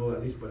everybody know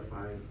at least by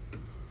 5.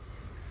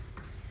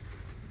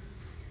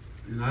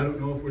 And I don't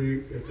know if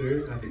there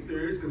is. I think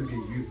there is going to be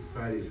Youth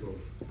Friday, so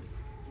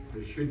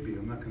there should be.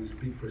 I'm not going to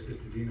speak for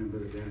Sister Gina and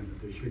Brother Dan, but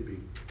there should be.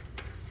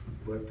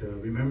 But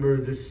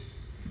remember, this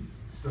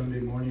Sunday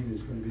morning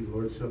is going to be the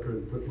Lord's Supper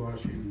and foot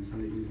washing, and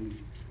Sunday evening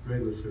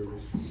regular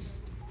service.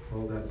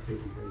 All that's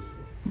taking place.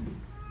 So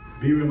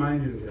be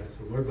reminded of that.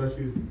 So Lord bless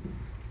you. In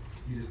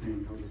Jesus'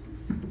 name.